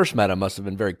when you first met him, must have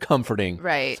been very comforting,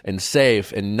 Right. and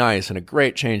safe and nice and a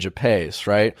great change of pace,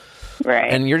 right?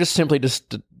 Right. And you're just simply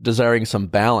desiring some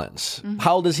balance. Mm-hmm.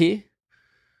 How old is he?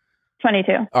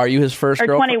 22 Are you his first or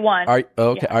girlfriend? 21.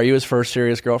 Okay. Yeah. Are you his first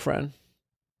serious girlfriend?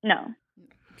 No.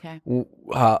 Okay.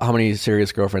 How many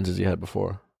serious girlfriends has he had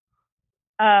before?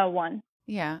 One.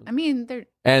 Yeah. I mean, they're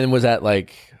And was that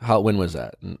when was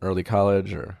that? In early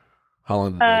college, or how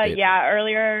long did they date? Yeah,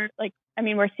 earlier.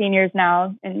 We're seniors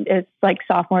now, and it's like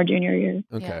sophomore, junior year.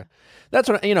 Okay. Yeah. That's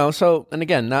what, so, and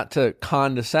again, not to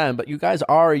condescend, but you guys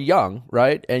are young,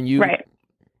 right? And Right.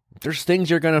 there's things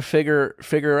you're going to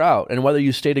figure out. And whether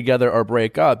you stay together or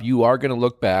break up, you are going to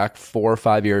look back 4 or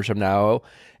 5 years from now,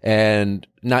 and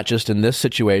not just in this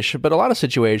situation, but a lot of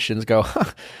situations go,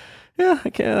 yeah,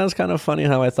 okay, that's kind of funny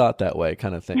how I thought that way,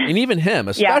 kind of thing. And even him,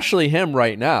 especially him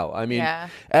right now. I mean, Yeah.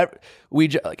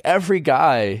 every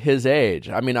guy his age,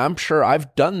 I mean, I'm sure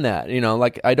I've done that,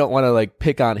 I don't want to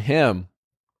pick on him.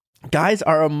 Guys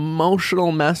are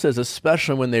emotional messes,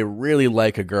 especially when they really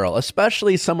like a girl,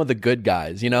 especially some of the good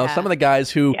guys, some of the guys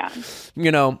who,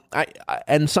 I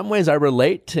in some ways I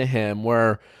relate to him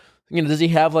where, does he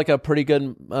have a pretty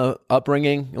good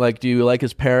upbringing? Do you like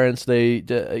his parents? I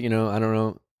don't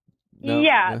know. No?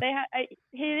 Yeah, they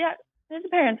his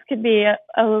parents could be I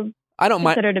don't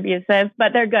mind. considered abusive,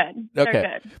 but they're good. Okay.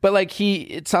 They're good. But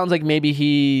it sounds like maybe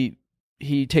he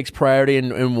takes priority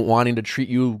in wanting to treat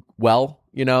you well.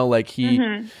 It's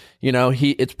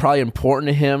probably important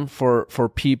to him for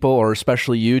people, or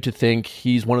especially you, to think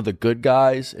he's one of the good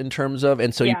guys in terms of,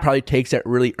 and so he probably takes that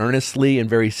really earnestly and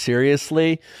very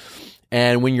seriously.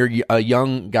 And when you're a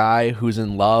young guy who's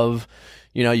in love,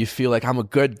 you feel like, I'm a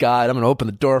good guy, I'm going to open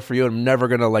the door for you, and I'm never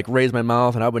going to raise my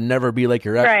mouth, and I would never be like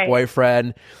your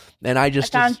ex-boyfriend. And I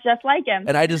just sounds just like him.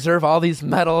 And I deserve all these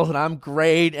medals, and I'm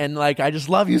great, and I just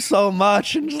love you so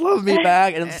much, and just love me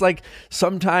back. And it's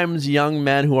sometimes young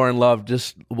men who are in love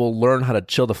just will learn how to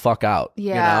chill the fuck out.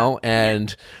 Yeah.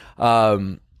 And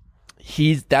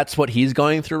that's what he's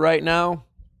going through right now,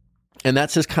 and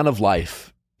that's his kind of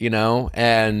life,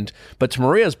 but to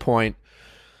Maria's point,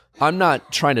 I'm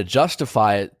not trying to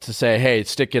justify it to say, hey,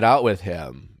 stick it out with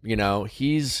him.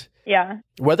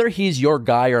 Whether he's your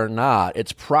guy or not,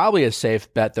 it's probably a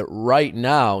safe bet that right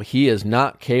now he is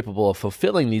not capable of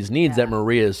fulfilling these needs that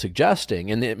Maria is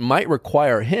suggesting. And it might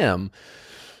require him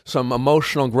some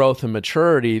emotional growth and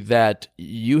maturity that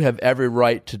you have every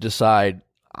right to decide,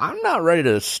 I'm not ready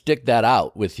to stick that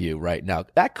out with you right now.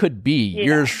 That could be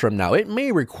years from now. It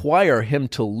may require him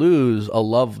to lose a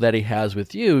love that he has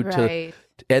with you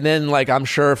and then, like, I'm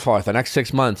sure for the next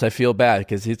 6 months, I feel bad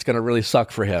because it's going to really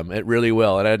suck for him. It really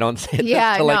will. And I don't say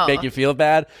this to like make you feel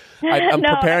bad. I'm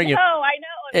preparing you. I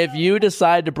know. If you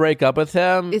decide to break up with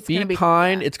him, It's be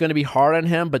kind. It's going to be hard on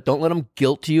him, but don't let him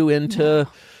guilt you into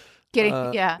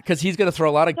getting, because he's going to throw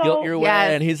a lot of guilt your way,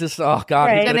 and he's just, oh God,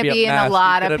 Right. he's going to be in a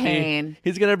lot of pain.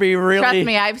 He's going to be really. Trust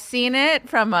me, I've seen it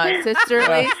from a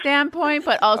sisterly standpoint,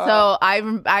 but also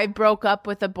I broke up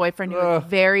with a boyfriend who was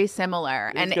very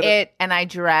similar, and I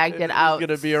dragged it out. It's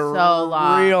going to be a so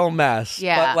long. real mess.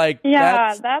 Yeah. But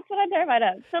that's what I'm terrified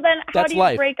of. So then, how do you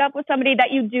life. break up with somebody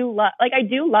that you do love? I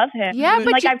do love him. Yeah,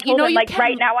 but I've told him, can...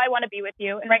 right now I want to be with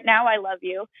you, and right now I love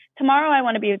you. Tomorrow I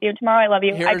want to be with you. Tomorrow I love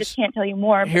you. I just can't tell you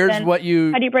more. Here's what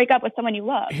you. How do you break up with someone you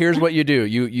love? Here's what you do.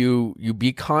 You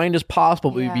be kind as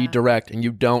possible, but you be direct, and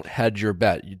you don't hedge your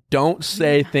bet. You don't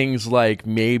say things like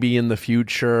maybe in the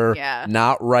future,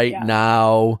 not right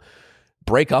now.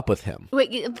 Break up with him.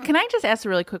 Wait, can I just ask a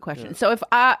really quick question? So if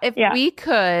we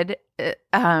could,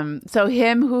 so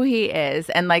him who he is,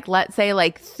 and let's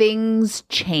say things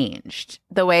changed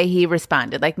the way he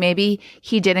responded. Maybe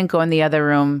he didn't go in the other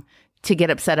room to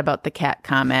get upset about the cat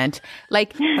comment.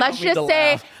 Let's just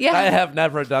say, I have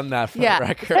never done that for the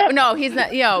record. No, he's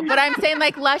not, but I'm saying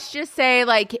let's just say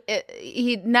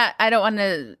he not, I don't want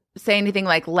to say anything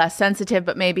less sensitive,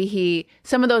 but maybe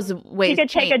some of those ways he could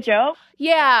take a joke.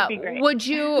 Yeah. That'd be great. Would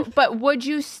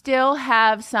you still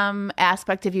have some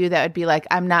aspect of you that would be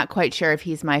I'm not quite sure if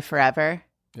he's my forever?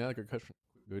 Yeah, good question.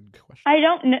 Good question. I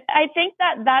don't know. I think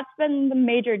that's been the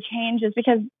major change, is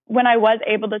because when I was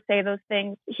able to say those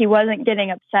things, he wasn't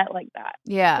getting upset like that.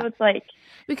 Yeah. So it's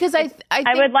because I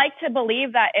would like to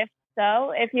believe that if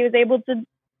he was able to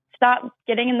stop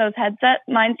getting in those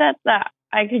mindsets, that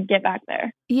I could get back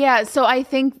there. Yeah. So I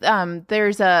think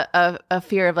there's a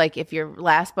fear of if your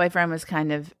last boyfriend was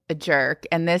kind of a jerk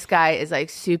and this guy is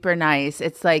super nice,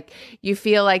 it's you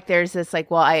feel there's this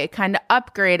well, I kind of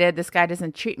upgraded. This guy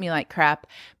doesn't treat me like crap.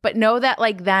 But know that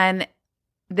then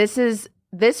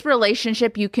this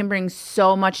relationship, you can bring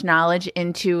so much knowledge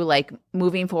into like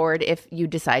moving forward if you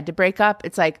decide to break up.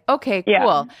 It's like, okay, cool.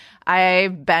 Yeah.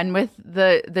 I've been with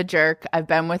the jerk. I've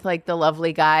been with like the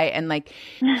lovely guy, and like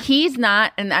he's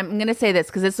not, and I'm going to say this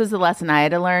because this was the lesson I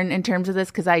had to learn in terms of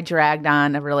this, because I dragged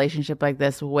on a relationship like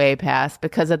this way past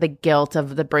because of the guilt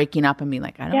of the breaking up and being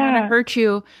like, I don't want to hurt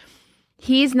you.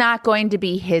 He's not going to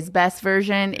be his best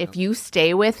version if you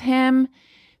stay with him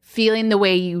feeling the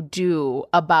way you do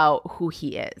about who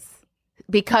he is,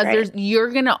 because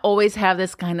you're gonna always have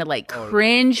this kind of like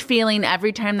cringe feeling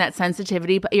every time, that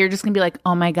sensitivity, but you're just gonna be like,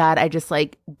 oh my God, I just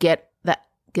like get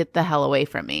the hell away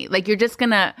from me. Like you're just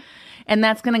gonna, and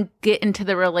that's gonna get into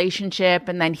the relationship,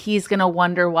 and then he's gonna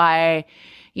wonder why,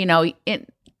 you know, it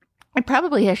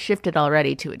probably has shifted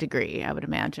already to a degree, I would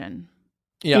imagine.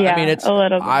 Yeah, I mean, it's a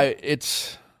little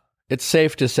bit. It's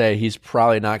safe to say he's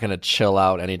probably not going to chill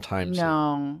out anytime soon.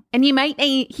 No, and he might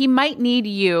need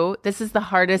you. This is the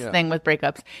hardest thing with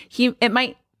breakups. He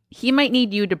might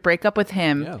need you to break up with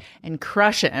him and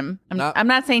crush him. I'm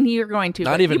not saying you're going to.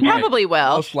 Not even you probably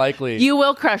will. Most likely, you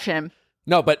will crush him.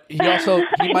 No, but he also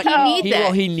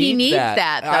he needs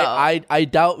that though. I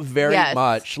doubt very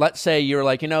much. Let's say you're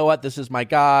like, you know what, this is my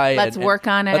guy. Let's work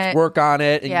on it. Let's work on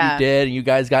it. And you did, and you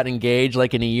guys got engaged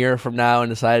like in a year from now and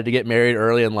decided to get married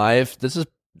early in life. This is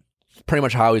pretty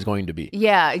much how he's going to be.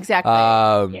 Yeah, exactly.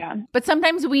 But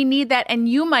sometimes we need that, and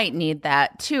you might need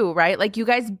that too, right? Like you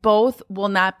guys both will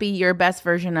not be your best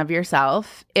version of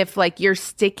yourself if like you're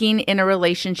sticking in a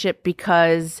relationship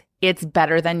because it's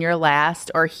better than your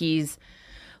last, or he's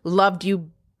loved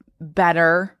you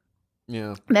better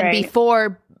than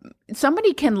before.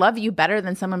 Somebody can love you better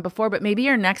than someone before, but maybe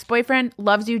your next boyfriend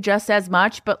loves you just as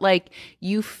much, but like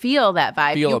you feel that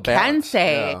vibe. You can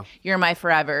say you're my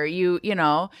forever. You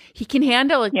know, he can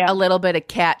handle a little bit of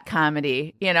cat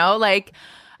comedy, you know, like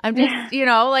I'm just, you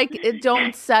know, like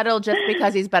don't settle just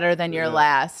because he's better than your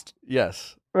last.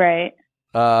 Yes. Right.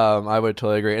 I would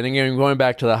totally agree. And again, going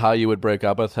back to how you would break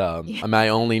up with him, my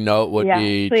only note would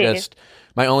be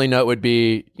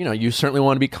you know, you certainly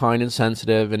want to be kind and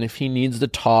sensitive. And if he needs to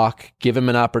talk, give him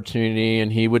an opportunity.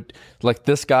 And he would, like,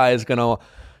 this guy is he's going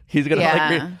to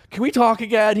like, can we talk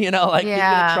again? You know, like, he's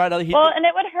going to try to. And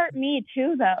it would hurt me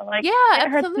too, though. Like, it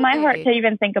hurts my heart to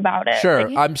even think about it. Sure.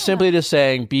 Like, I'm simply just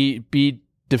saying, be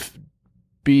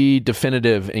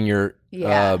definitive in your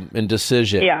in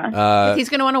decision. He's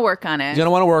going to want to work on it. He's going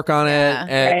to want to work on it,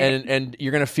 and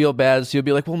you're going to feel bad. So you'll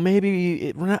be like, well,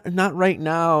 maybe not right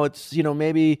now. It's, you know,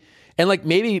 maybe, and like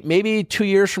maybe 2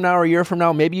 years from now or a year from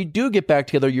now, maybe you do get back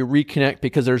together. You reconnect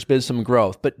because there's been some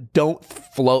growth, but don't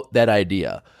float that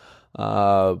idea.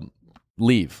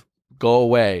 Leave, go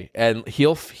away, and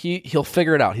he'll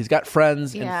figure it out. He's got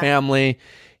friends and family.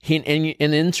 And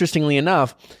interestingly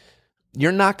enough,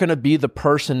 you're not going to be the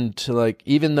person to, like,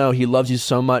 even though he loves you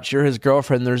so much, you're his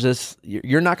girlfriend,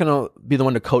 you're not going to be the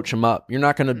one to coach him up. You're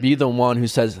not going to be the one who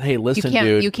says, hey, listen,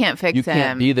 dude, you can't fix him. You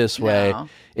can't be this way.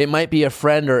 It might be a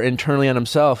friend or internally on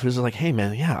himself who's like, hey,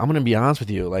 man, I'm going to be honest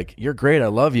with you. Like, you're great. I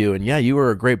love you. And you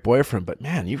were a great boyfriend, but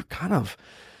man, you kind of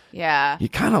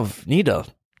need to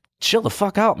chill the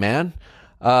fuck out, man.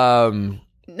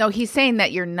 No, he's saying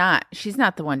that you're not. She's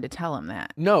not the one to tell him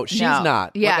that. No, she's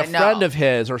not. Yeah, like a friend of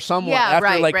his or someone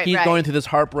after he's going through this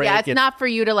heartbreak. Yeah, it's not for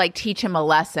you to like teach him a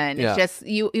lesson. It's just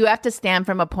you have to stand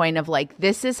from a point of like,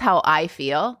 this is how I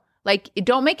feel. Like,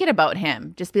 don't make it about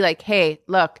him. Just be like, hey,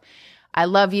 look, I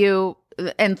love you,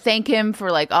 and thank him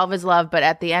for like all of his love. But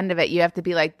at the end of it, you have to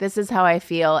be like, this is how I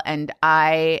feel, and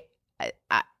I'm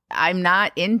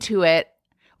not into it,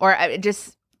 or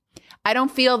I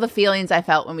don't feel the feelings I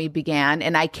felt when we began,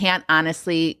 and I can't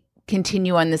honestly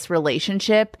continue on this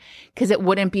relationship because it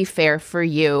wouldn't be fair for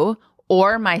you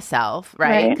or myself,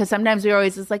 right? Because sometimes we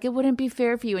always just like, it wouldn't be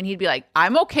fair for you. And he'd be like,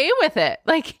 I'm okay with it.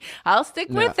 Like, I'll stick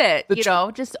with it. You know,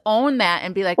 just own that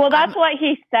and be like, well, that's what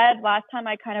he said last time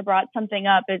I kind of brought something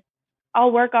up. Is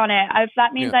I'll work on it. If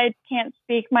that means I can't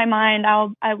speak my mind,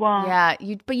 I won't. Yeah,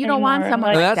 but you don't want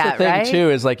someone like that, right? That's the thing,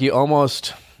 too, is like you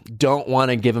almost don't want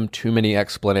to give him too many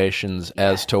explanations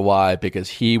as to why, because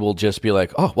he will just be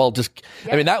like, oh, well, just,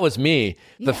 I mean, that was me,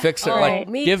 the fixer. Like,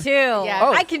 me too.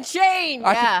 Yeah. I can change.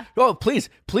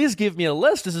 Please give me a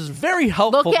list. This is very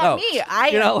helpful. Look at me.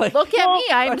 Look at me.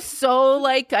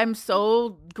 I'm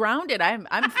so grounded. I'm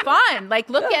fun.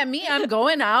 Like, look at me. I'm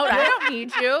going out. I don't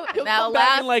need you. He'll come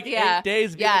back in like 8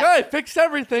 days. I fixed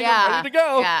everything. I'm ready to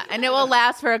go. Yeah, and it will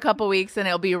last for a couple weeks, and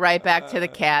it'll be right back to the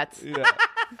cats.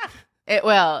 It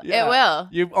will. It will.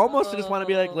 You almost just want to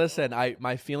be like, listen,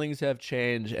 my feelings have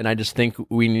changed, and I just think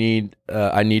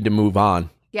I need to move on.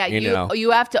 Yeah, you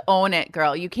you have to own it,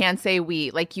 girl. You can't say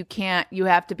we. Like you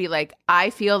have to be like, I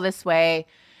feel this way.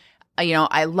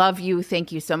 I love you.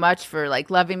 Thank you so much for like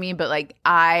loving me, but like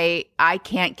I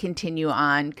can't continue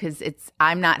on because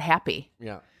I'm not happy.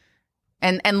 Yeah.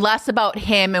 And less about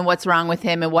him and what's wrong with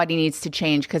him and what he needs to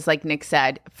change. Because like Nick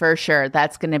said, for sure,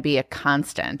 that's going to be a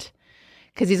constant.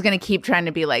 Because he's going to keep trying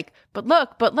to be like, but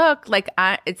look, like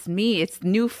it's me, it's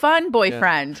new fun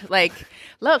boyfriend. Yeah. Like,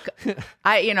 look,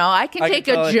 I can take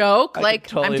a joke.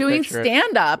 Like I'm doing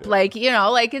stand up. Yeah. Like,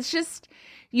 like it's just,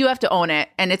 you have to own it.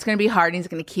 And it's going to be hard. And he's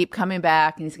going to keep coming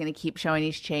back and he's going to keep showing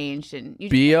he's changed. And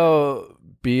be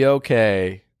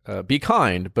okay. Be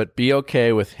kind, but be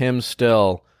okay with him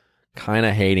still kind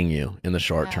of hating you in the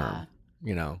short term,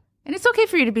 And it's okay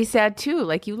for you to be sad too.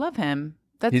 Like you love him.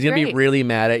 He's going to be really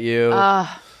mad at you.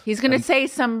 He's going to say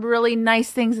some really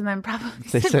nice things and then probably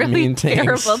say some really mean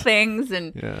terrible things.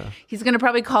 And he's going to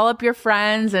probably call up your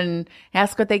friends and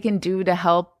ask what they can do to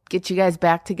help get you guys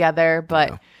back together.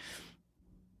 But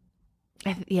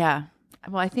well,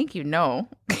 I think you know.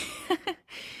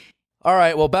 All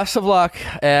right. Well, best of luck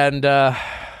and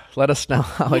let us know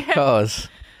how it goes.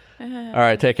 All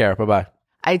right. Take care. Bye-bye.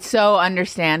 I so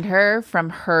understand her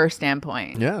from her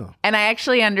standpoint. Yeah. And I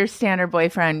actually understand her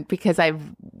boyfriend because I've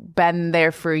been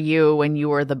there for you when you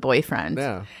were the boyfriend.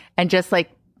 Yeah. And just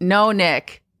like, no,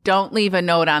 Nick, don't leave a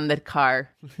note on the car.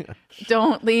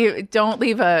 Don't leave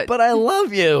a... But I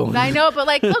love you. I know, but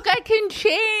like, look, I can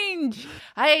change.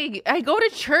 I go to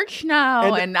church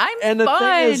now and I'm and the fun.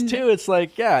 thing is too, it's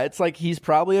like he's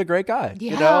probably a great guy.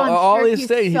 Yeah, all sure these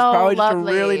things. He's so probably lovely.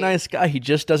 just a really nice guy. He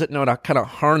just doesn't know how to kind of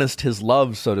harness his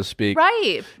love, so to speak.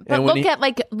 Right. But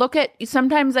look at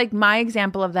sometimes like my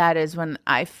example of that is when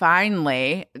I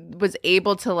finally was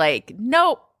able to like,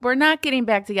 nope, we're not getting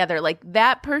back together. Like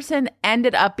that person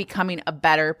ended up becoming a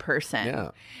better person.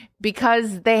 Yeah.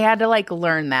 Because they had to like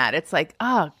learn that. It's like,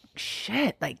 oh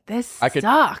shit, like this sucked.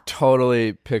 I could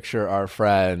totally picture our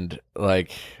friend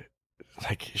like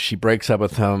she breaks up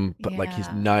with him, but like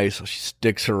he's nice, so she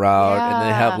sticks around, and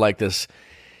they have like this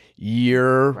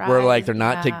year where like they're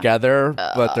not together,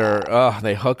 but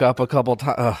they hook up a couple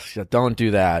times. Don't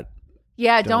do that.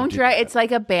 Yeah, don't try. It's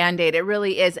like a Band-Aid. It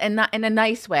really is, and not in a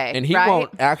nice way. And he won't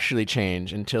actually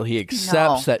change until he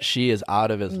accepts that she is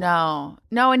out of his life.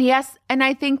 No, and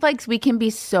I think like we can be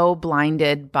so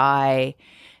blinded by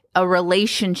a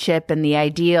relationship and the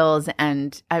ideals,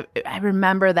 and I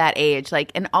remember that age.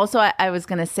 Like, and also I was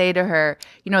gonna say to her,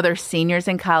 they're seniors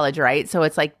in college, right? So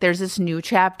it's like there's this new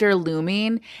chapter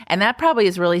looming, and that probably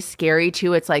is really scary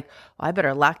too. It's like, well, I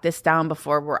better lock this down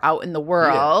before we're out in the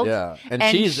world. Yeah. And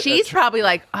she's probably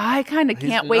like, I kind of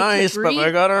can't wait to breathe. But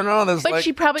like, I don't know. This but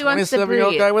she probably wants to breathe.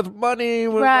 27-year-old guy with money.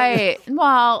 Right.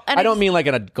 Well, and I don't mean like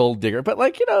a gold digger, but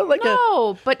like,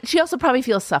 but she also probably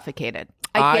feels suffocated.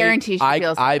 I guarantee she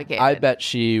feels suffocated. I bet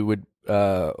she would,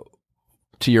 to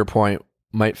your point,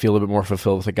 might feel a little bit more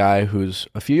fulfilled with a guy who's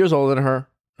a few years older than her,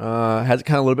 has it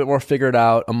kind of a little bit more figured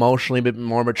out, emotionally a bit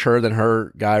more mature than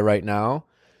her guy right now.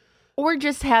 Or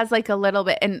just has like a little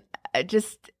bit, and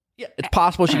just... Yeah, it's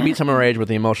possible she can meet someone her age with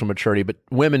the emotional maturity, but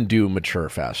women do mature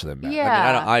faster than men.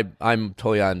 Yeah. I mean, I'm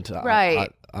totally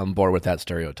on board with that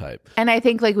stereotype. And I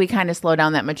think like we kind of slow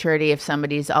down that maturity if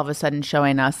somebody's all of a sudden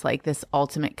showing us like this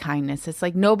ultimate kindness. It's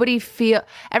like everybody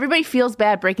feels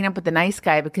bad breaking up with the nice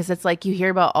guy because it's like you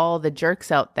hear about all the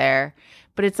jerks out there.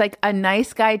 But it's like a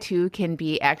nice guy too can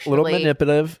be actually a little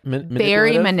manipulative,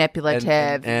 very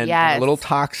manipulative, and yes, a little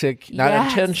toxic, not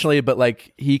intentionally, but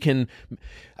like he can,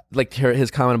 like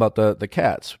his comment about the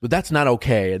cats, but that's not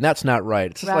okay and that's not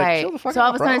right. It's just like, chill the fuck so out, all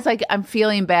of a sudden it's like I'm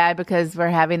feeling bad because we're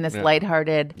having this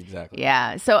lighthearted, exactly.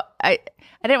 So I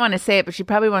didn't want to say it, but she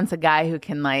probably wants a guy who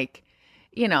can like,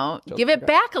 give it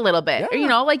back a little bit,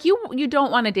 or like you don't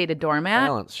want to date a doormat.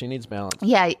 Balance. She needs balance.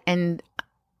 Yeah, and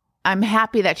I'm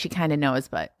happy that she kind of knows,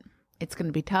 but it's going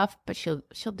to be tough, but she'll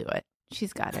do it.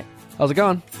 She's got it. How's it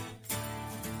going?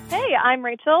 Hey, I'm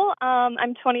Rachel.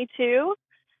 I'm 22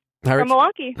 from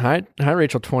Milwaukee. Hi,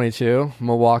 Rachel, 22,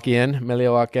 Milwaukee.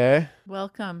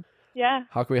 Welcome. Yeah.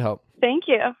 How can we help? Thank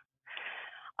you.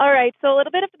 All right, so a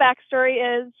little bit of the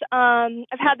backstory is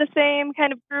I've had the same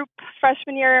kind of group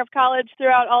freshman year of college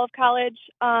throughout all of college.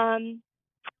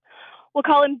 We'll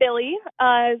call him Billy,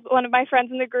 is one of my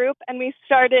friends in the group, and we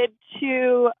started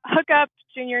to hook up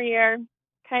junior year,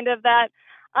 kind of that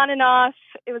on and off.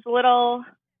 It was a little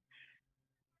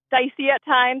dicey at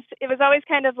times. It was always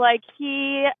kind of like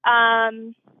he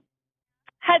had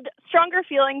stronger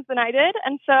feelings than I did,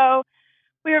 and so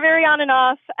we were very on and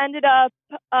off, ended up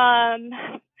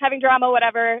having drama,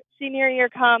 whatever. Senior year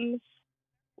comes,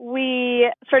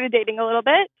 we started dating a little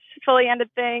bit, fully ended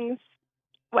things,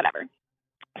 whatever.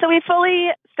 So we fully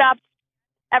stopped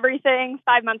everything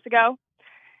 5 months ago.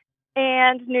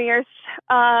 And New Year's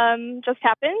just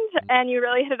happened, and you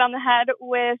really hit it on the head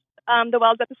with the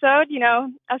Wells episode. You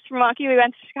know, us from Milwaukee, we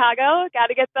went to Chicago, got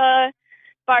to get the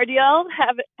bar deal,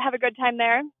 have a good time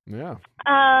there. Yeah.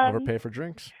 Overpay for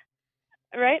drinks.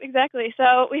 Right, exactly.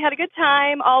 So we had a good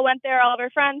time, all went there, all of our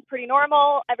friends, pretty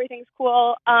normal, everything's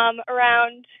cool.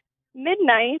 Around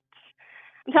midnight,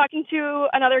 I'm talking to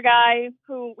another guy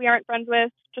who we aren't friends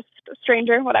with, just a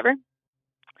stranger, whatever.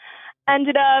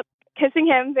 Ended up kissing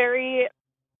him,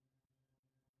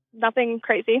 nothing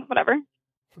crazy, whatever.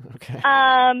 Okay.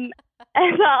 And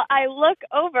I look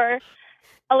over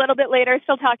a little bit later,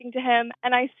 still talking to him,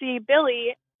 and I see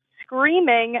Billy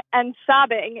screaming and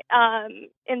sobbing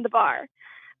in the bar.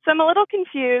 So I'm a little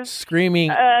confused. Screaming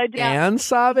and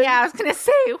sobbing? Yeah, I was going to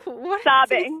say, what?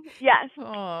 Sobbing, yes.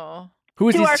 Oh. Who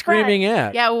is To he our screaming friend.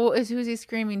 at? Yeah, well, who's he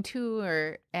screaming to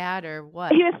or at or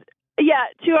what? He was,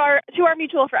 to our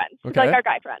mutual friends, Okay. like our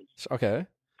guy friends. Okay.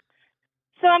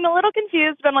 So I'm a little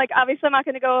confused, but I'm like, obviously I'm not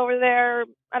going to go over there.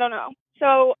 I don't know.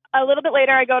 So a little bit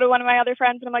later, I go to one of my other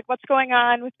friends and I'm like, what's going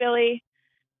on with Billy?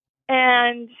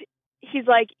 And he's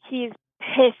like, he's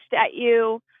pissed at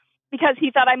you because he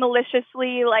thought I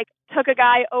maliciously like took a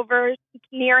guy over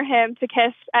near him to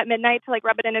kiss at midnight to like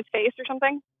rub it in his face or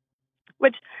something.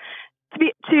 Which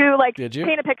Did you?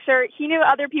 paint a picture, he knew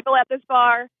other people at this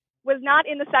bar, was not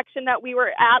in the section that we were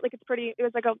at. Like it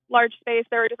was like a large space.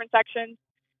 There were different sections.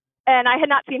 And I had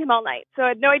not seen him all night. So I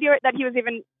had no idea that he was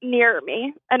even near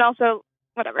me. And also,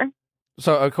 whatever.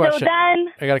 So a question. So then,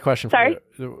 I got a question Sorry?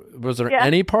 for you. Was there Yeah.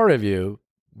 any part of you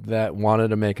that wanted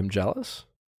to make him jealous?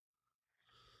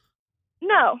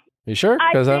 no. You sure?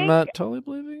 I Because I'm think- not totally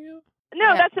believing you.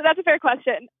 No, Yeah. that's a fair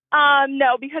question.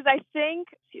 No, because I think,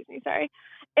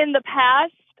 in the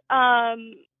past,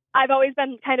 I've always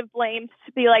been kind of blamed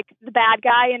to be like the bad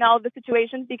guy in all of the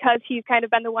situations because he's kind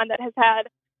of been the one that has had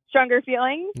stronger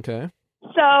feelings. Okay.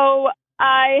 So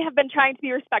I have been trying to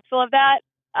be respectful of that,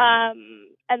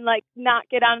 and like not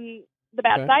get on the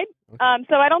bad Okay. side.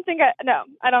 So I don't think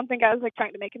I was like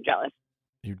trying to make him jealous.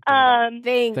 You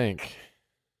Think.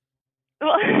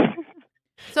 Well,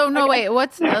 So no, Okay. wait.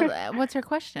 What's her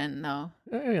question though?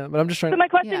 Yeah, but I'm just trying so my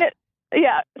question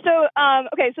Yeah. is, So,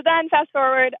 okay. So then fast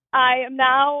forward, I am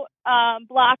now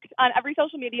blocked on every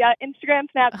social media: Instagram,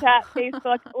 Snapchat,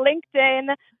 Facebook,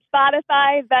 LinkedIn,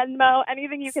 Spotify, Venmo,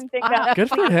 anything you can think of. Good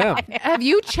for him. Have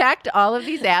you checked all of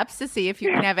these apps to see if you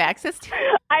can have access to?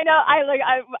 I know.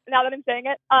 I now that I'm saying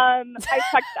it, I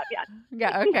checked that yet.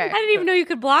 Yeah. I Okay. didn't even know you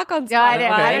could block on Spotify. Yeah, I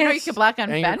didn't Okay. know you could block on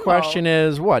And Venmo. your question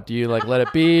is, what? Do you like let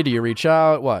it be? Do you reach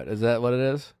out? What? Is that what it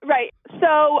is? Right.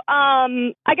 So,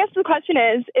 I guess the question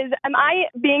is am I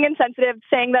being insensitive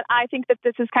saying that I think that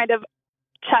this is kind of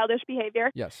childish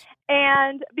behavior? Yes.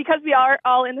 And because we are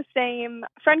all in the same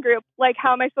friend group, like,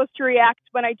 how am I supposed to react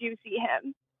when I do see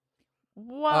him?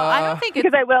 Well, I don't think it's.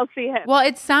 Because I will see him. Well,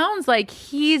 it sounds like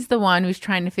he's the one who's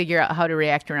trying to figure out how to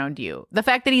react around you. The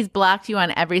fact that he's blocked you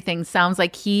on everything sounds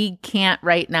like he can't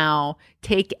right now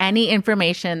take any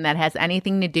information that has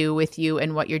anything to do with you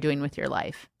and what you're doing with your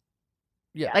life.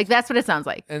 Yeah. Like that's what it sounds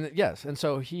like. And yes, and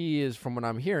so he is, from what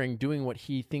I'm hearing, doing what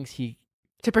he thinks he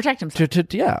To protect himself.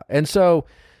 yeah. And so,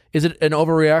 is it an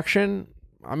overreaction?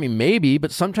 I mean, maybe,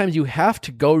 but sometimes you have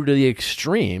to go to the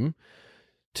extreme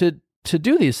to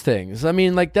do these things. I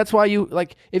mean, like that's why you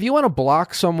like if you want to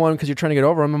block someone because you're trying to get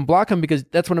over them, and block them because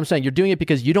that's what I'm saying. You're doing it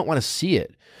because you don't want to see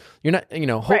it. You're not,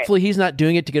 hopefully he's not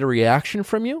doing it to get a reaction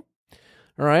from you.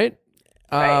 All right.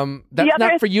 Right. That's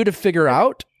not for you to figure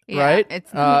out. Yeah, right.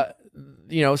 it's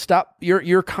Stop.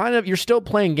 You're still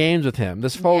playing games with him.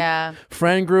 This whole Yeah.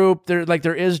 friend group,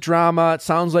 there is drama. It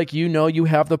sounds like you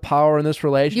have the power in this You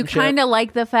relationship. kind of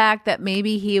like the fact that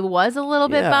maybe he was a little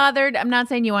bit Yeah. bothered. I'm not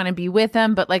saying you want to be with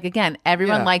him, but like again,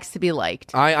 everyone Yeah. likes to be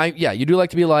liked. you do like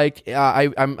to be liked.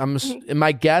 And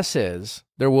my guess is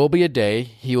there will be a day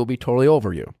he will be totally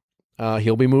over you.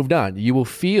 He'll be moved on. You will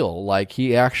feel like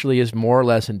he actually is more or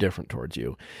less indifferent towards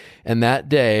you, and that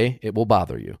day it will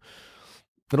bother you.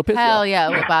 It'll piss you Hell off. yeah,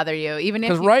 it will bother you. Even if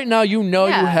Because you, right now you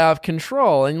Yeah. have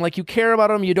control and like you care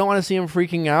about him. You don't want to see him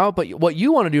freaking out. But what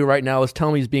you want to do right now is tell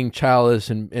him he's being childish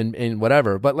and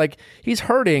whatever. But like he's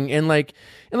hurting and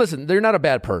listen, they're not a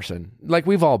bad person. Like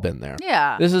we've all been there.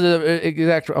 Yeah. This is an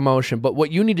exact emotion. But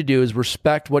what you need to do is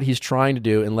respect what he's trying to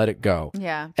do and let it go.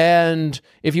 Yeah. And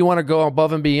if you want to go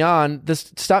above and beyond,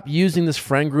 stop using this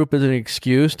friend group as an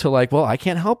excuse to like, well, I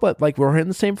can't help it. Like we're in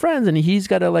the same friends and he's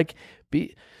got to like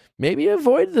be. Maybe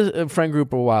avoid the friend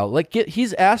group a while. Like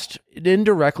he's asked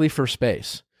indirectly for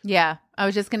space. Yeah. I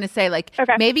was just going to say, like,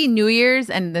 Okay. maybe New Year's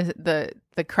and the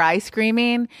cry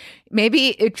screaming, maybe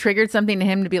it triggered something to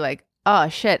him to be like, oh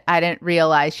shit, I didn't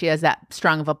realize she has that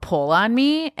strong of a pull on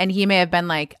me. And he may have been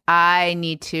like, I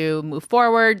need to move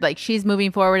forward. Like, she's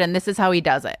moving forward, and this is how he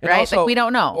does it, And right? also- like, we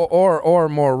don't know. Or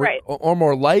more Right. or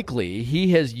more likely,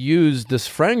 he has used this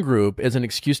friend group as an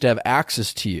excuse to have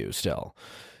access to you still.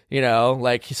 You know,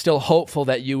 like he's still hopeful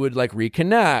that you would like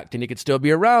reconnect and he could still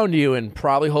be around you, and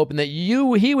probably hoping that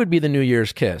he would be the New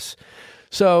Year's kiss.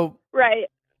 So Right.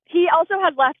 He also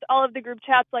has left all of the group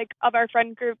chats, like, of our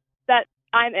friend group that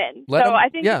I'm in. Let him- I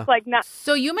think yeah. it's like not.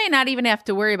 So you may not even have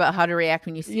to worry about how to react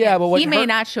when you see Yeah, him. but what he may her-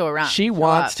 not show around. she show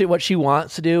wants up. to. What she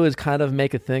wants to do is kind of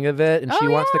make a thing of it, and Oh, she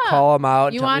wants to yeah. call him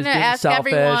out. You tell him want he's to being ask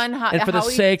selfish, everyone and for the how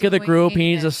he's sake of the group, he doing,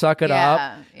 needs to and- suck it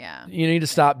up. Yeah. You need to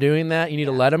stop doing that. You need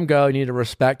to let him go. You need to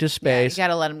respect his space. You got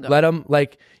to let him go. Let him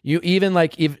like you. Even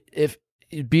like if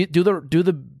do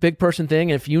the big person thing.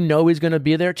 If you know he's going to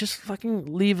be there, just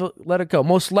fucking leave. Let it go.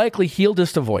 Most likely he'll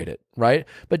just avoid it, right?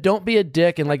 But don't be a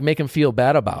dick and like make him feel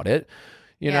bad about it.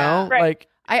 You Yeah. know, Right. like.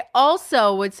 I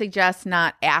also would suggest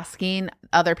not asking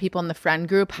other people in the friend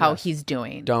group how Yes. he's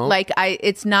doing. Don't. Like,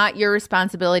 it's not your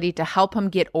responsibility to help him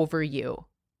get over you.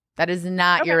 That is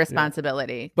not your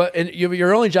responsibility. But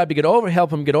your only job to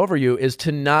help him get over you is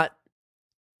to not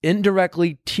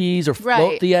indirectly tease or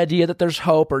float Right. the idea that there's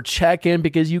hope, or check in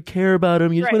because you care about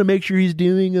him. You just Right. want to make sure he's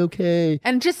doing okay.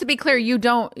 And just to be clear, you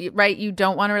don't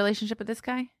want a relationship with this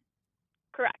guy?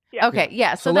 Correct. Yeah. Okay,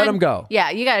 yeah. So let him go.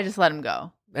 Yeah, you got to just let him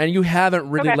go. And you haven't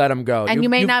really Okay. let him go. And you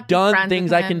may you've not be done friends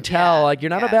things with I can him. tell. Yeah. Like you're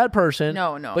not a Yeah. bad person.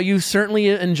 No. But you certainly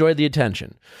enjoyed the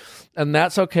attention. And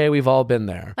that's okay. We've all been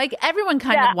there. Like, everyone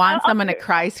kind Yeah, of wants I'll someone to do it.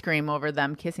 cry scream over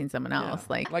them kissing someone else.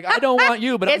 Like I don't want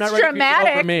you, but I'm it's not ready for you to get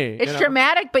traumatic. over me. It's you know?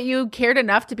 traumatic, but you cared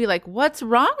enough to be like, what's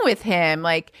wrong with him?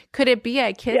 Like, could it be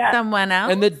I kissed Yeah. someone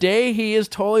else? And the day he is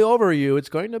totally over you, it's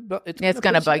going to bug you. It's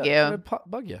gonna Bug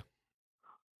you.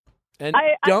 And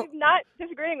I'm not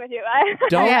disagreeing with you.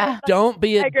 don't Yeah. don't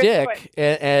be I a agree with your dick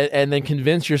and then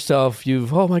convince yourself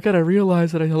oh my god, I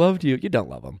realized that I loved you. You don't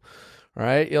love him. All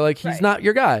right? You're like, he's Right. not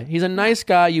your guy. He's a nice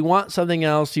guy. You want something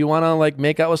else. You want to like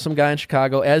make out with some guy in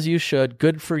Chicago, as you should.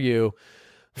 Good for you.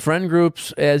 Friend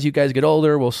groups, as you guys get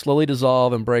older, will slowly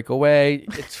dissolve and break away.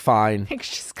 It's fine. Like,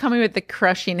 she's coming with the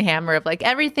crushing hammer of like,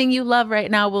 everything you love right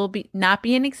now will not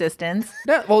be in existence.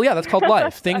 Yeah, well, yeah, that's called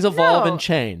life. Things evolve No, and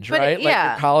change, but right? Like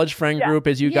yeah. your college friend group,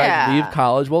 as you guys Yeah. leave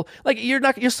college. Well, like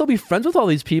you'll still be friends with all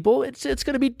these people. It's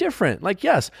going to be different. Like,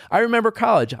 yes, I remember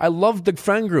college. I loved the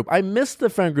friend group. I miss the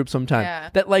friend group sometimes. Yeah.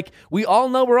 That like we all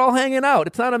know we're all hanging out.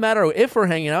 It's not a matter of if we're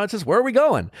hanging out. It's just where are we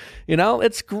going? You know,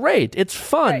 it's great. It's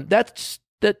fun. Right.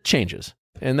 That changes,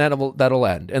 and that'll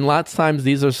end. And lots of times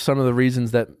these are some of the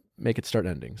reasons that make it start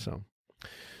ending. So.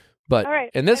 But All right.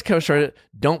 in this case,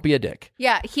 don't be a dick.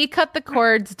 Yeah, he cut the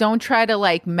cords. Don't try to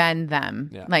like mend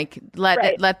them. Yeah. Like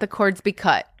let the cords be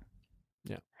cut.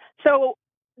 So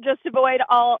just avoid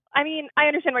all. I mean, I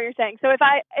understand what you're saying. So if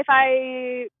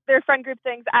their friend group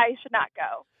things, I should not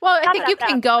go. Well, I Not think that you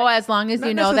can bad, go but- as long as Not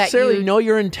you know that necessarily you know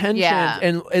your intentions. Yeah.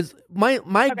 And as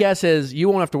my guess is you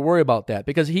won't have to worry about that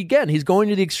because he's going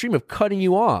to the extreme of cutting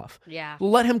you off. Yeah.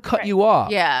 Let him cut you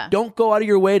off. Yeah. Don't go out of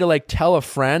your way to like tell a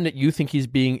friend that you think he's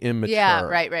being immature. Yeah,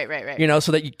 right. You know,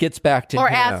 so that it gets back to Or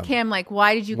him. ask him like,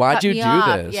 why'd you Why'd you me do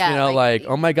off? this? Yeah, you know, like,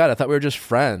 oh my God, I thought we were just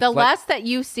friends. the Like, less that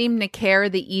you seem to care,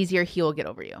 the easier he will get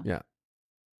over you. Yeah.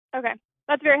 Okay,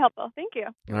 that's very helpful. Thank you.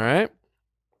 All right.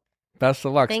 Best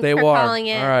of luck. Thanks Stay for warm. calling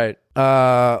in. All right.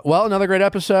 Well, another great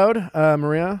episode,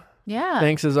 Maria. Yeah.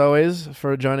 Thanks as always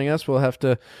for joining us. We'll have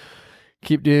to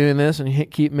keep doing this and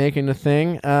keep making the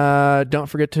thing. Don't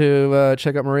forget to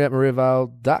check out Maria at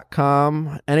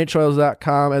mariaviall.com,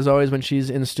 nhoils.com. As always, when she's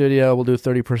in studio, we'll do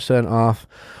 30% off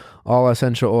all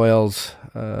essential oils.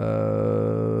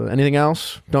 Anything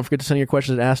else? Don't forget to send your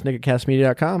questions at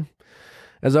asknick@castmedia.com.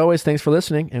 As always, thanks for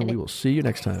listening, and we will see you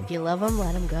next time. If you love them,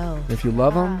 let them go. If you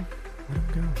love them,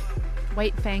 let them go.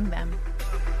 White fang them.